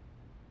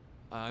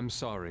 I'm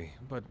sorry,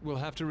 but we'll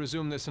have to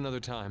resume this another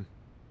time.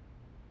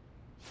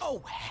 Oh,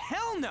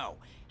 hell no!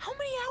 How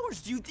many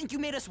hours do you think you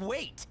made us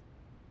wait?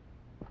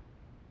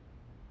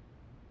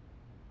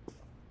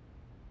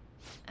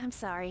 I'm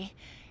sorry.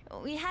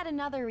 We had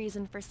another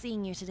reason for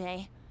seeing you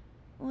today.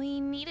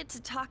 We needed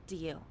to talk to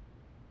you.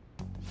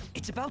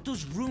 It's about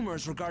those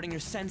rumors regarding your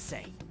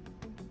sensei.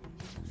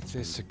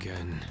 This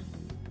again.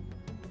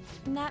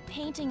 That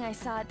painting I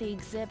saw at the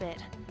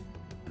exhibit.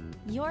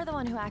 You're the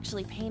one who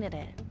actually painted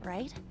it,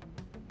 right?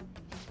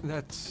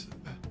 That's...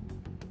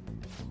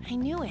 I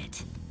knew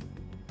it.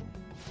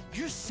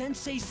 Your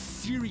sensei's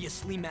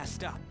seriously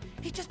messed up.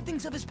 He just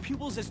thinks of his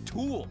pupils as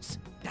tools.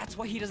 That's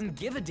why he doesn't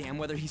give a damn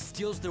whether he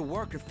steals their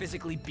work or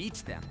physically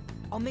beats them.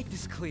 I'll make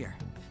this clear.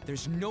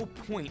 There's no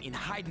point in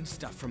hiding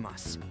stuff from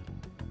us.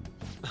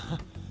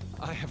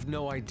 I have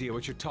no idea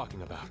what you're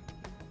talking about.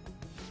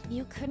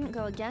 You couldn't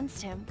go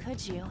against him,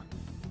 could you?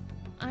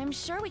 I'm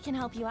sure we can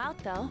help you out,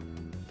 though.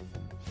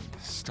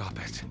 Stop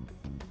it.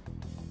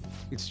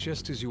 It's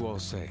just as you all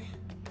say.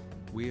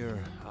 We're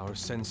our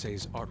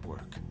sensei's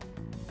artwork.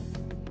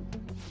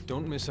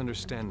 Don't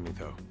misunderstand me,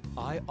 though.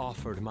 I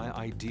offered my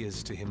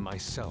ideas to him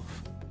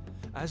myself.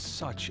 As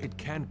such, it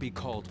can't be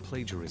called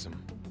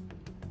plagiarism.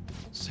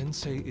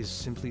 Sensei is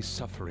simply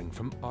suffering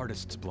from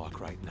artist's block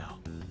right now.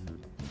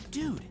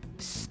 Dude,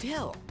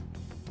 still.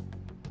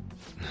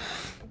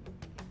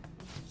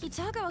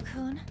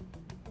 Kitagawa-kun.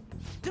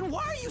 Then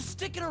why are you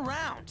sticking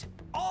around?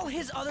 All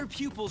his other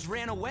pupils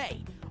ran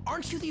away.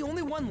 Aren't you the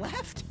only one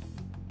left?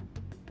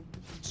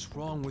 What's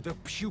wrong with a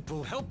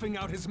pupil helping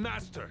out his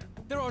master?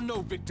 There are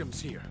no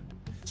victims here.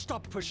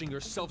 Stop pushing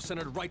your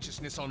self-centered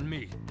righteousness on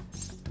me.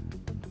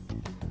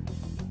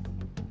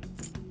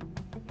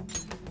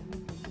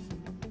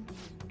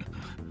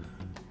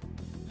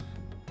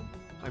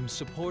 I'm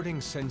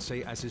supporting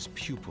Sensei as his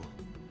pupil.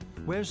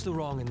 Where's the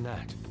wrong in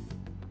that?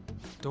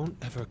 Don't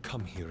ever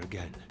come here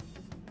again.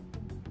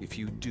 If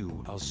you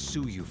do, I'll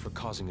sue you for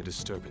causing a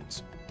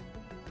disturbance.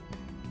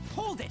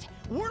 Hold it!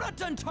 We're not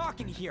done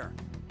talking here!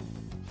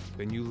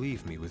 Then you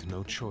leave me with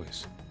no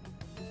choice.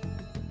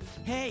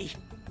 Hey!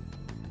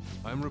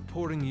 I'm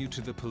reporting you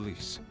to the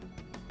police.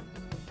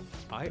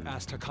 I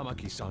asked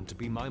Takamaki-san to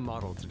be my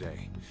model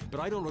today, but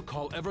I don't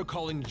recall ever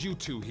calling you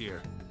two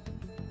here.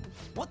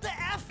 What the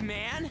F,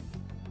 man?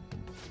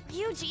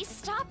 Yuji,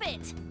 stop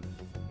it!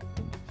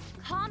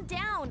 calm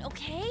down,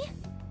 okay?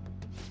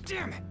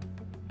 Damn it!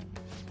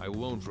 I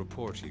won't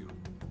report you,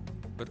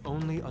 but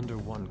only under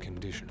one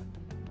condition.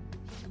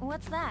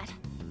 What's that?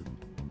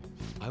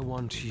 I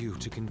want you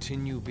to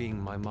continue being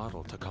my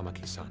model,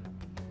 Takamaki-san.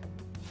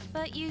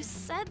 But you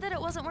said that it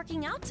wasn't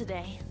working out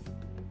today.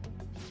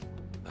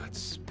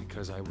 That's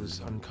because I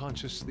was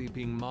unconsciously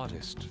being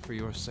modest for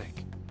your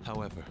sake.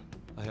 However,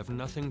 I have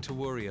nothing to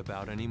worry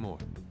about anymore.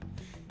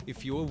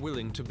 If you're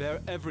willing to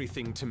bear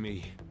everything to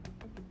me,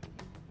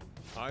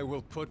 I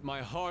will put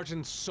my heart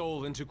and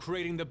soul into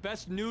creating the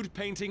best nude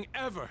painting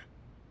ever!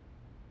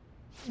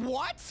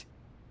 What?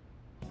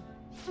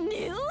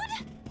 Nude?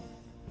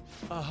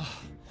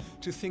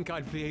 To think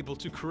I'd be able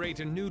to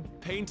create a nude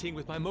painting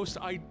with my most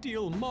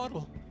ideal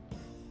model.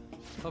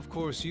 Of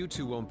course, you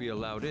two won't be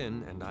allowed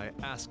in, and I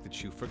ask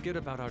that you forget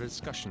about our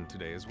discussion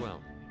today as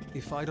well.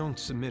 If I don't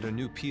submit a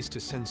new piece to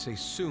Sensei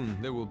soon,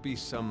 there will be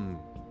some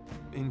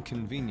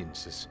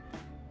inconveniences.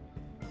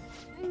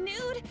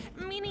 Nude?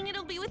 Meaning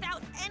it'll be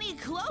without any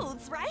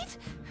clothes, right?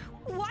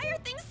 Why are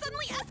things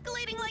suddenly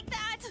escalating like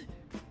that?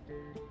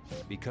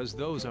 Because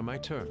those are my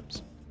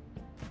terms.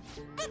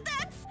 But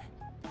that's...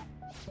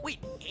 Wait,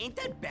 ain't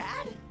that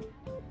bad?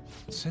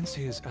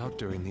 Sensei is out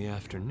during the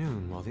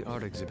afternoon while the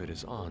art exhibit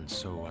is on,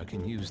 so I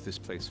can use this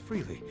place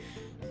freely.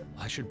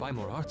 I should buy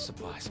more art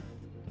supplies.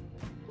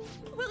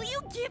 Will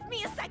you give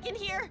me a second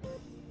here?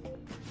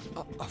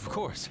 Of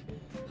course.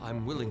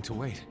 I'm willing to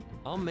wait.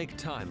 I'll make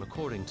time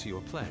according to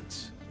your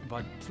plans,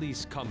 but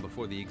please come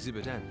before the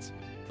exhibit ends.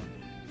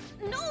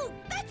 No,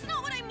 that's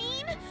not what I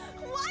mean!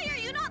 Why are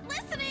you not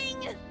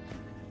listening?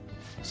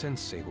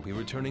 Sensei will be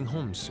returning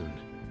home soon.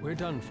 We're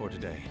done for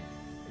today.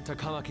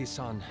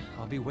 Takamaki-san,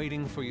 I'll be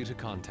waiting for you to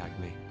contact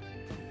me.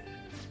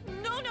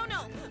 No, no,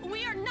 no!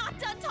 We are not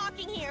done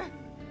talking here!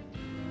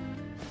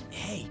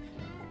 Hey,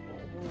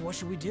 what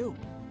should we do?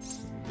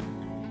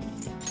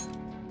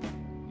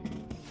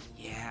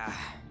 Yeah,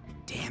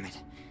 damn it.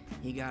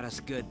 He got us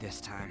good this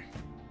time.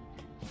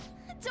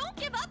 Don't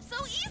give up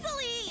so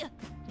easily!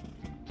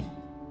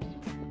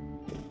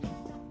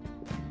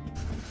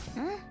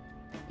 Huh?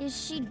 Is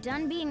she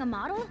done being a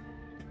model?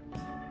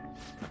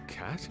 A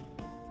cat?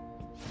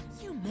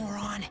 You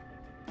moron!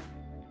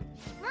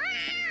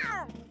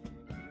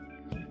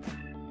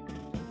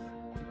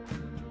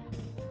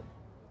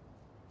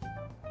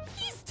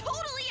 He's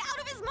totally out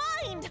of his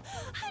mind!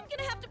 I'm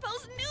gonna have to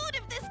pose nude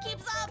if this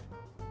keeps up!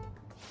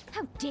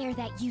 How dare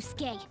that,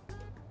 Yusuke?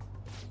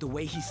 The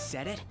way he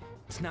said it,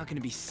 it's not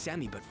gonna be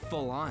semi, but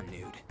full-on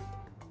nude.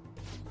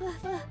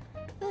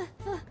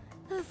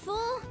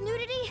 Full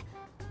nudity?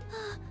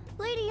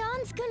 Lady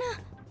Ann's gonna...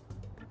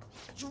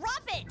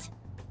 Drop it!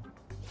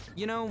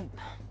 You know,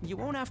 you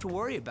won't have to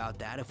worry about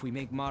that if we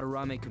make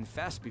Madarame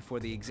confess before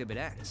the exhibit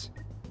ends.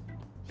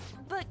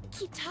 But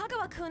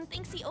Kitagawa-kun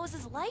thinks he owes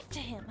his life to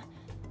him.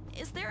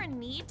 Is there a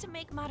need to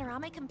make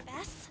Madarame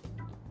confess?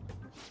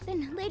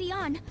 Then, Lady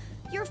Ann,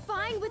 you're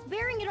fine with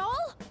bearing it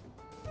all?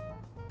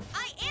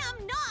 I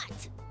am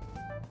not!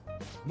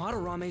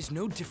 Madarame's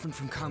no different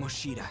from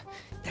Kamoshida.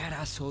 That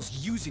asshole's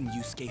using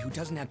Yusuke who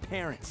doesn't have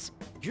parents.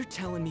 You're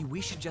telling me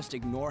we should just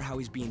ignore how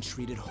he's being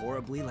treated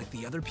horribly like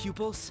the other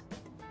pupils?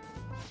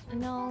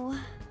 No.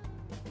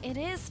 It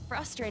is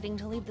frustrating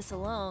to leave this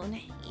alone,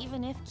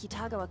 even if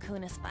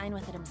Kitagawa-kun is fine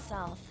with it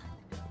himself.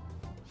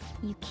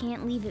 You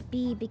can't leave it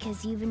be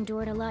because you've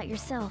endured a lot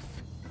yourself,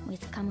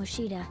 with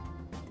Kamoshida.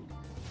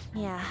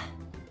 Yeah.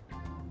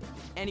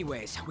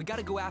 Anyways, we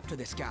gotta go after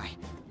this guy.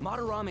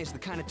 Madarame's the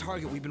kind of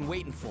target we've been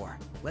waiting for.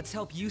 Let's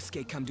help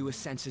Yusuke come to his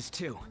senses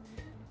too.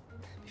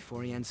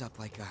 Before he ends up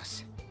like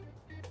us.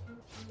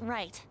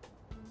 Right.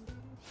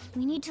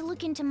 We need to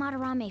look into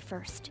Madarame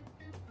first.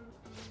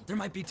 There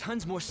might be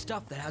tons more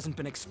stuff that hasn't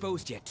been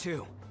exposed yet,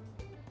 too.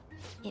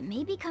 It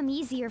may become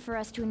easier for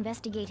us to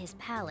investigate his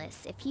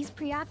palace if he's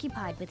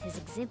preoccupied with his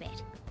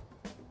exhibit.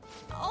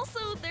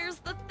 Also, there's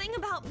the thing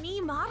about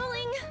me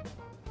modeling.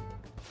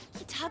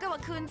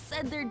 Kitagawa-kun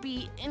said there'd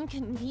be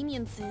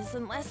inconveniences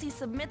unless he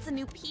submits a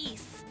new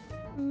piece.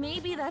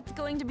 Maybe that's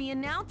going to be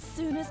announced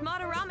soon as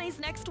Madarame's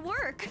next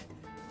work.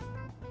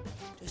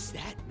 Does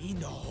that mean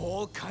the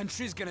whole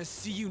country's gonna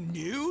see you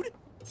nude?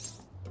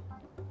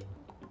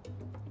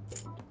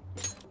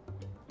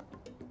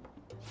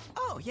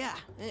 Oh, yeah.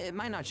 It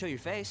might not show your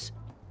face.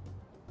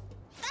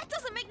 That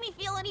doesn't make me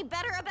feel any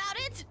better about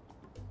it!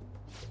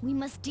 We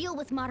must deal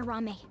with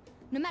Madarame,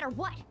 no matter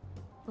what,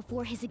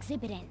 before his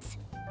exhibit ends.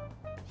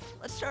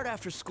 Let's start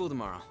after school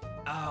tomorrow.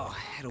 Oh,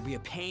 it'll be a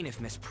pain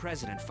if Miss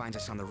President finds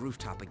us on the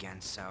rooftop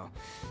again, so...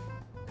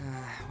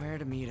 where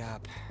to meet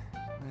up?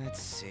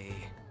 Let's see...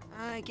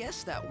 I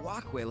guess that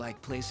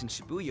walkway-like place in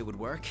Shibuya would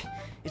work.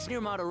 It's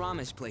near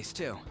Madarame's place,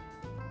 too.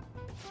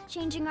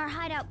 Changing our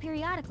hideout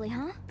periodically,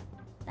 huh?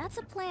 That's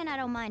a plan I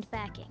don't mind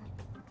backing.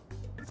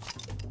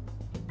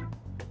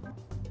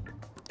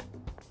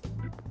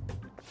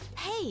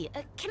 Hey,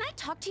 can I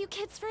talk to you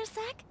kids for a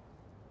sec?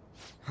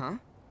 Huh?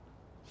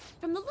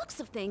 From the looks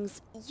of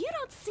things, you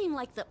don't seem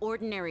like the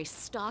ordinary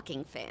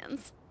stalking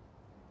fans.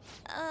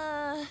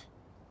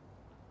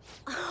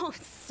 Oh,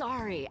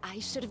 sorry. I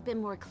should have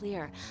been more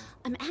clear.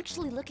 I'm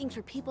actually looking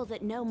for people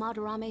that know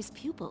Madarame's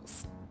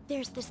pupils.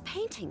 There's this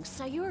painting,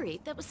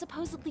 Sayuri, that was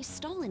supposedly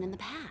stolen in the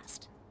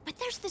past. But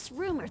there's this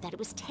rumor that it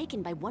was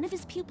taken by one of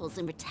his pupils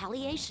in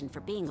retaliation for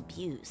being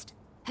abused.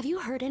 Have you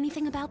heard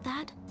anything about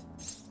that?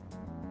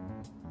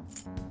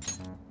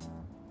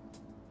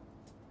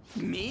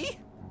 Me?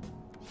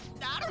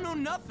 I don't know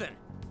nothing.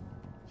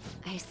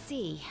 I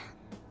see.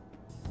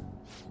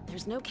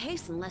 There's no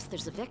case unless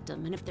there's a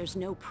victim, and if there's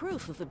no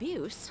proof of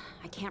abuse,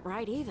 I can't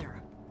write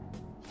either.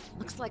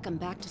 Looks like I'm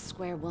back to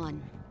square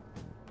one.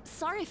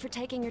 Sorry for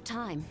taking your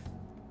time.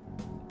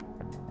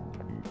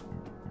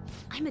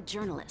 I'm a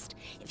journalist.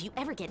 If you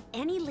ever get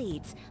any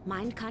leads,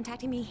 mind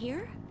contacting me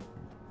here?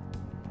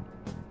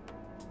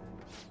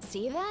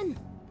 See you then.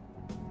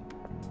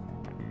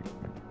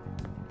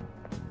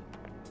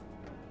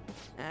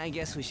 I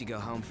guess we should go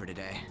home for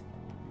today.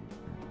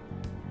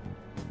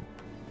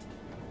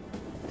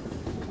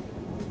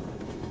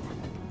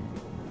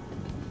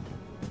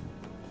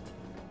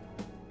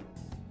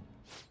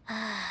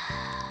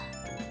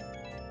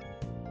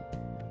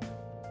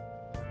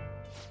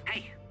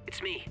 Hey,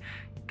 it's me.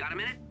 Got a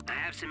minute? I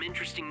have some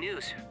interesting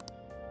news.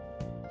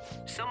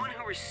 Someone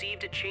who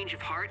received a change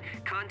of heart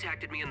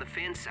contacted me on the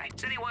fan site.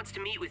 Said he wants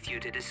to meet with you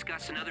to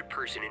discuss another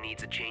person who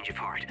needs a change of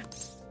heart.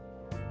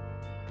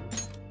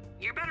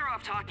 You're better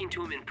off talking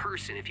to him in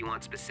person if you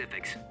want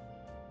specifics.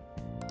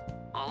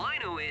 All I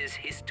know is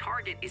his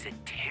target is a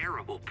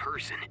terrible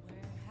person.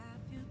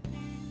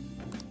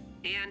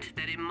 And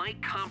that it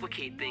might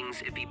complicate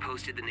things if he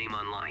posted the name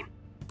online.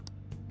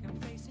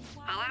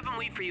 I'll have him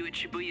wait for you at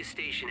Shibuya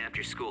Station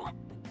after school.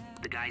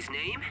 The guy's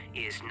name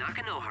is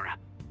Nakanohara.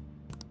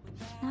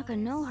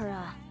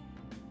 Nakanohara.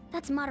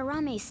 That's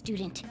Madarame's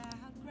student.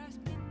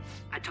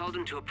 I told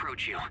him to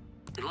approach you.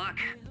 Good luck.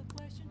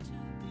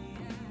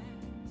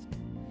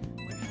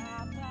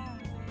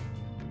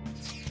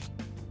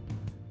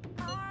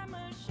 I'm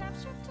a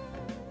sharpshooter.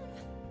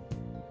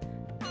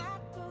 I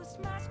post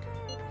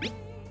masquerade,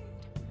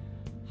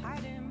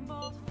 hiding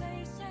both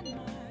face and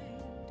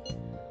mind,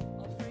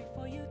 all free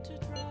for you to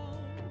draw.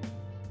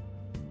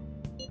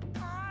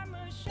 I'm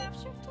a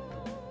sharpshooter.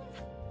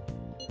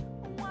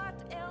 What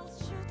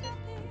else should I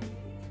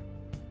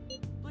be?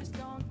 Please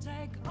don't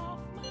take off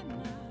my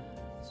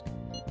mask.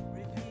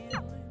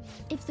 Revealing.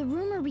 If the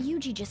rumor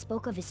Ryuji just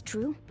spoke of is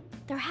true,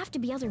 there have to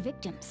be other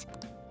victims.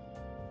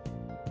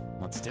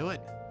 Let's do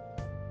it.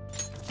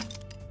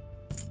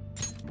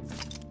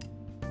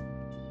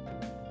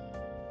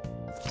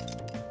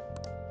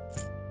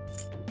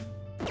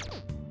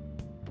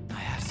 I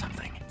have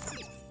something.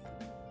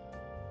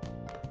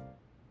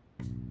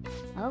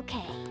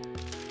 Okay.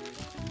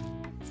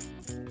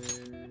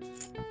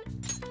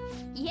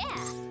 Yeah.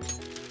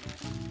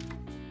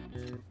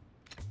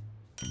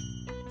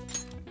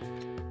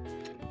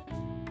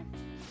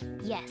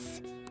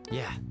 Yes.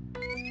 Yeah.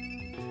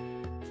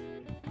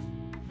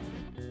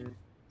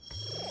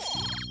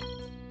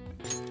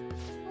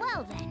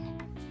 Well then.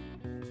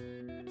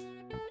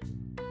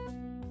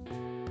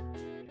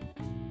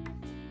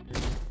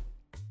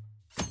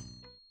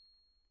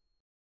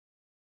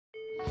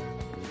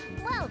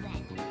 Well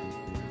then.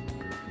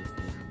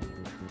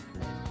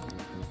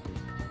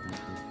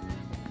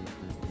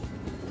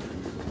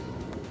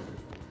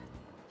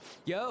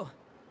 Yo.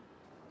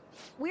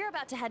 We're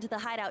about to head to the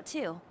hideout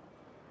too.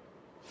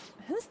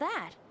 Who's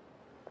that?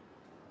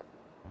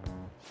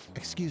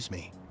 Excuse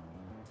me.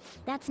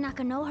 That's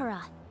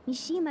Nakanohara.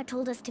 Mishima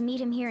told us to meet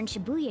him here in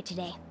Shibuya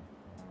today.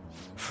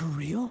 For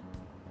real?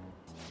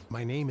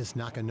 My name is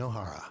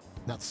Nakanohara,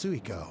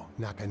 Natsuhiko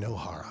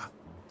Nakanohara,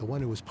 the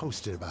one who was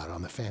posted about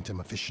on the Phantom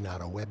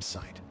Aficionado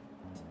website.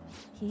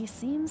 He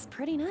seems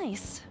pretty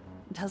nice.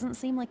 Doesn't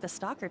seem like the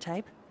stalker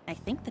type. I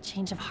think the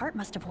change of heart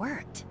must have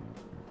worked.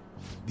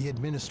 The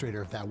administrator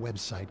of that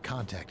website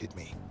contacted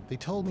me. They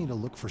told me to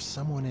look for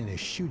someone in a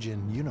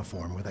Shujin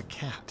uniform with a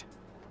cat.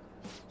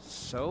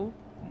 So,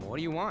 what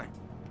do you want?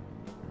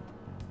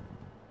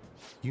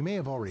 You may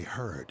have already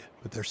heard,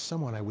 but there's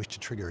someone I wish to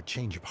trigger a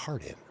change of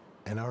heart in.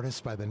 An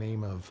artist by the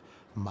name of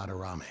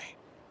Madarame.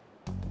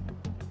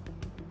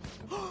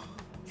 You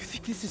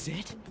think this is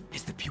it?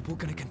 Is the pupil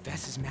gonna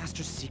confess his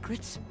master's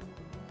secrets?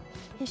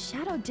 His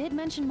shadow did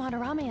mention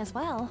Madarame as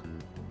well.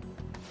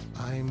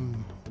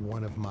 I'm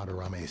one of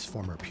Madarame's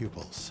former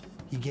pupils.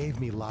 He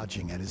gave me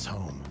lodging at his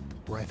home,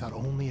 where I thought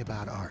only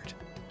about art.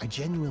 I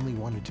genuinely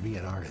wanted to be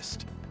an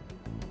artist.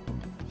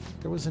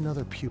 There was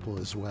another pupil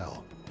as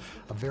well,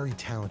 a very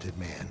talented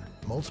man,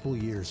 multiple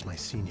years my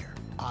senior.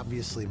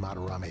 Obviously,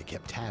 Madarame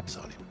kept tabs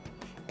on him.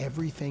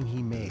 Everything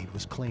he made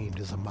was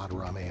claimed as a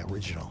Madarame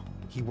original.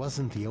 He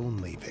wasn't the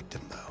only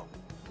victim, though.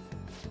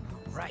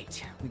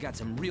 Right, we got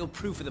some real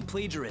proof of the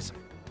plagiarism.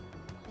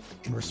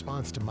 In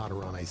response to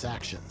Madarame's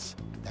actions,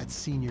 that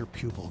senior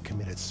pupil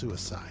committed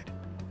suicide.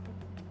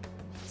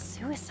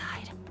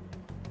 Suicide?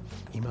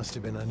 He must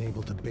have been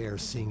unable to bear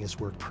seeing his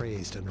work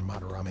praised under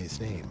Madarame's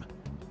name.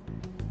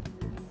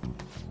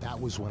 That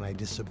was when I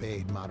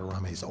disobeyed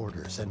Madarame's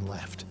orders and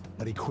left.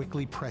 But he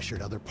quickly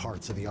pressured other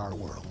parts of the art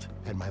world,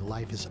 and my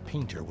life as a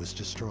painter was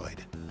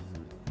destroyed.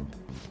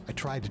 I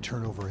tried to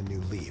turn over a new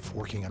leaf,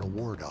 working at a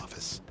ward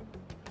office,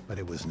 but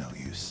it was no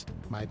use.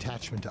 My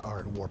attachment to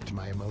art warped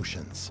my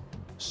emotions.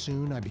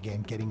 Soon I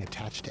began getting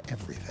attached to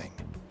everything.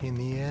 In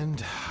the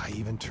end, I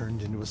even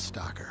turned into a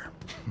stalker.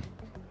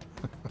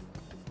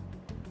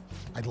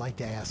 I'd like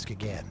to ask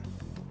again,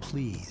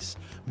 please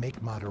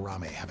make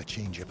Madarame have a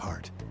change of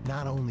heart.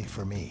 Not only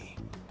for me,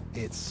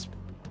 it's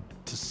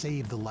to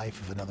save the life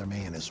of another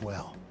man as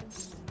well.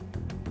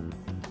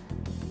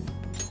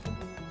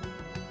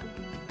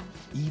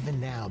 Even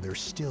now,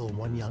 there's still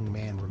one young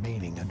man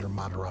remaining under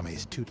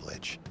Madarame's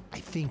tutelage. I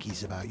think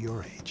he's about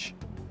your age.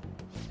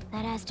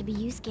 That has to be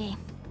Yusuke.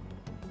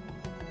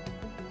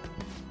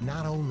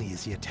 Not only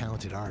is he a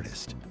talented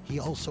artist, he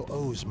also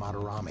owes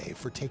Madarame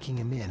for taking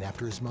him in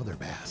after his mother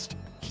passed.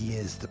 He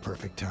is the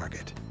perfect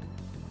target.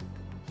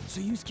 So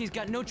Yusuke's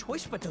got no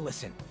choice but to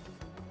listen.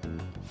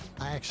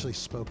 I actually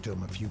spoke to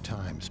him a few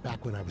times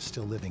back when I was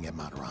still living at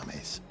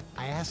Madarame's.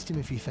 I asked him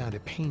if he found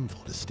it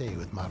painful to stay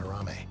with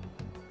Madarame.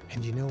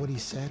 And you know what he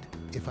said?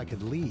 If I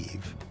could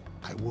leave,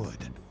 I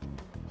would.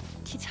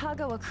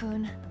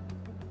 Kitagawa-kun.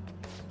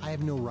 I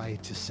have no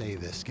right to say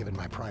this given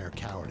my prior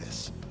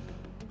cowardice,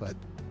 but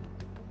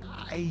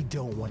I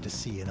don't want to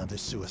see another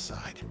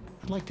suicide.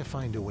 I'd like to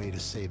find a way to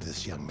save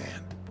this young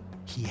man.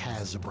 He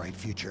has a bright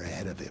future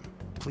ahead of him.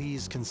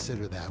 Please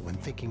consider that when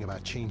thinking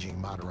about changing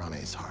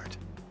Madarame's heart.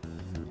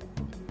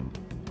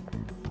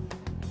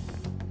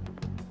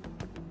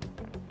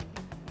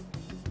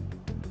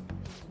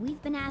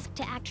 We've been asked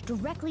to act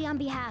directly on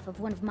behalf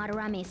of one of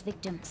Madarame's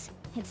victims.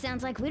 It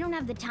sounds like we don't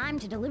have the time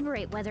to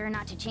deliberate whether or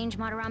not to change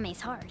Madarame's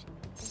heart.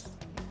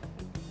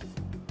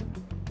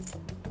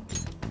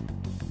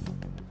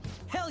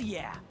 Hell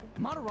yeah!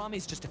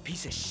 Madarame's just a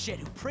piece of shit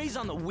who preys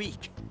on the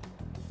weak.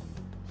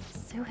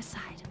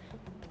 Suicide.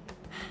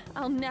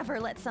 I'll never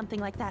let something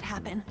like that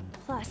happen.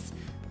 Plus,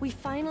 we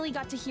finally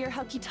got to hear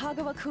how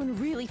Kitagawa-kun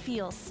really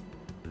feels.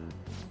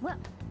 Well,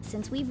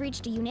 since we've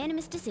reached a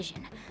unanimous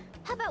decision,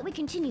 how about we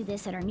continue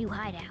this at our new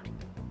hideout?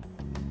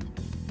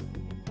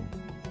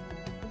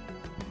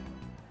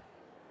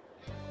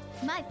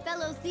 My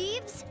fellow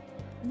thieves,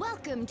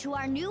 welcome to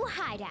our new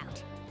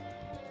hideout.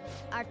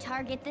 Our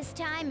target this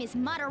time is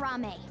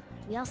Madarame.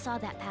 We all saw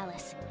that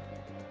palace.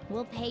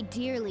 We'll pay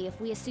dearly if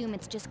we assume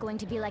it's just going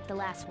to be like the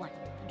last one.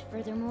 And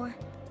furthermore,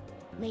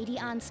 Lady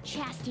Ann's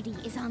chastity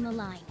is on the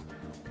line.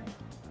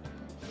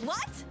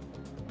 What?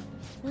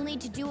 We'll need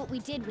to do what we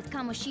did with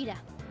Kamoshida.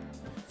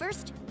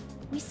 First,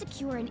 we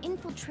secure an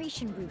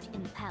infiltration route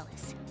in the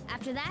palace.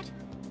 After that,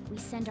 we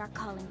send our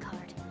calling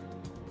card.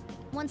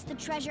 Once the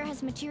treasure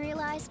has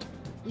materialized,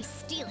 we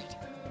steal it.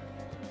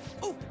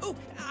 Oh,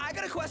 I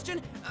got a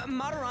question.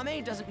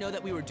 Madarame doesn't know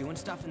that we were doing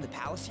stuff in the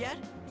palace yet?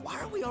 Why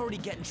are we already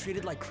getting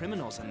treated like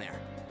criminals in there?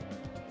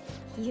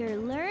 You're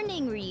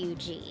learning,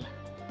 Ryuji.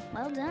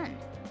 Well done.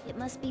 It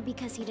must be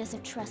because he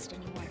doesn't trust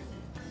anyone.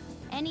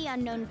 Any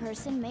unknown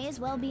person may as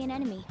well be an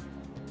enemy.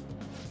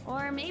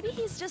 Or maybe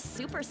he's just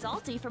super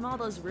salty from all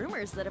those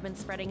rumors that have been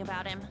spreading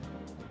about him.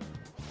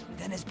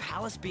 Then his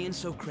palace being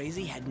so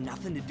crazy had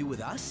nothing to do with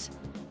us?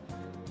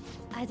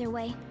 Either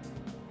way,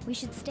 we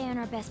should stay on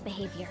our best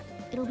behavior.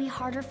 It'll be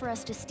harder for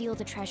us to steal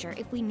the treasure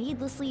if we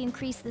needlessly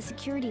increase the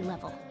security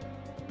level.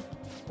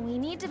 We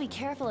need to be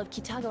careful of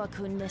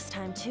Kitagawa-kun this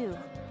time too.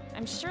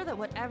 I'm sure that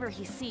whatever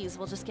he sees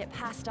will just get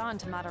passed on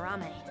to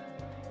Madarame.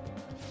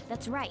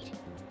 That's right.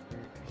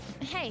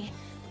 Hey,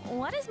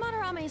 what is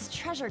Madarame's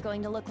treasure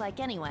going to look like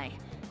anyway?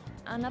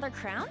 Another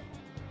crown?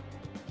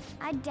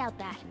 I doubt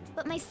that,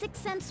 but my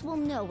sixth sense will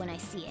know when I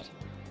see it.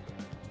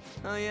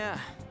 Oh yeah,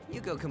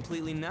 you go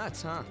completely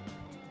nuts, huh?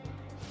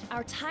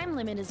 Our time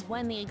limit is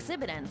when the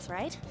exhibit ends,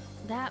 right?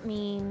 That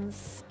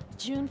means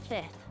June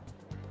 5th.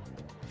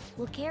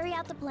 We'll carry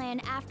out the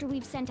plan after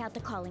we've sent out the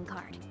calling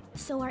card.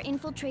 So our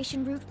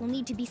infiltration route will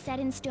need to be set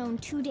in stone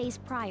 2 days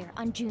prior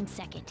on June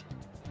 2nd.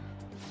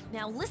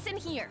 Now listen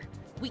here.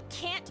 We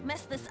can't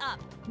mess this up,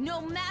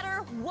 no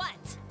matter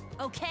what,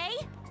 okay?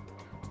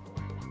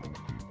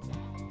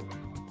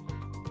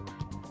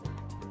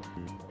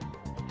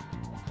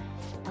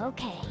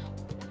 Okay.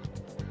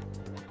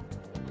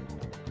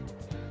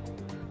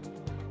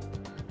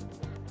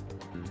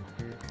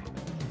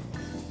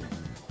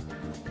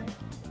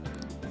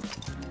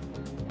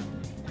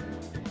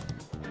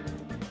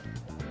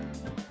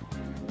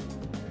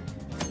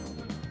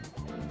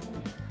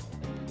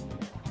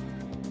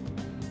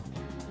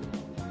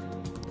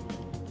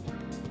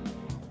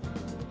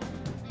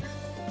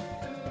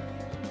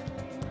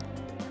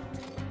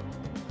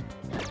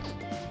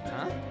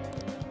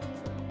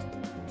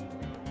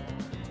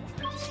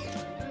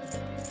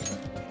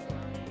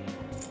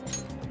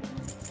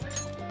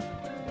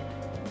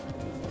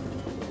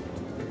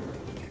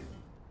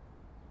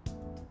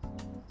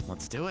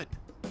 Let's do it.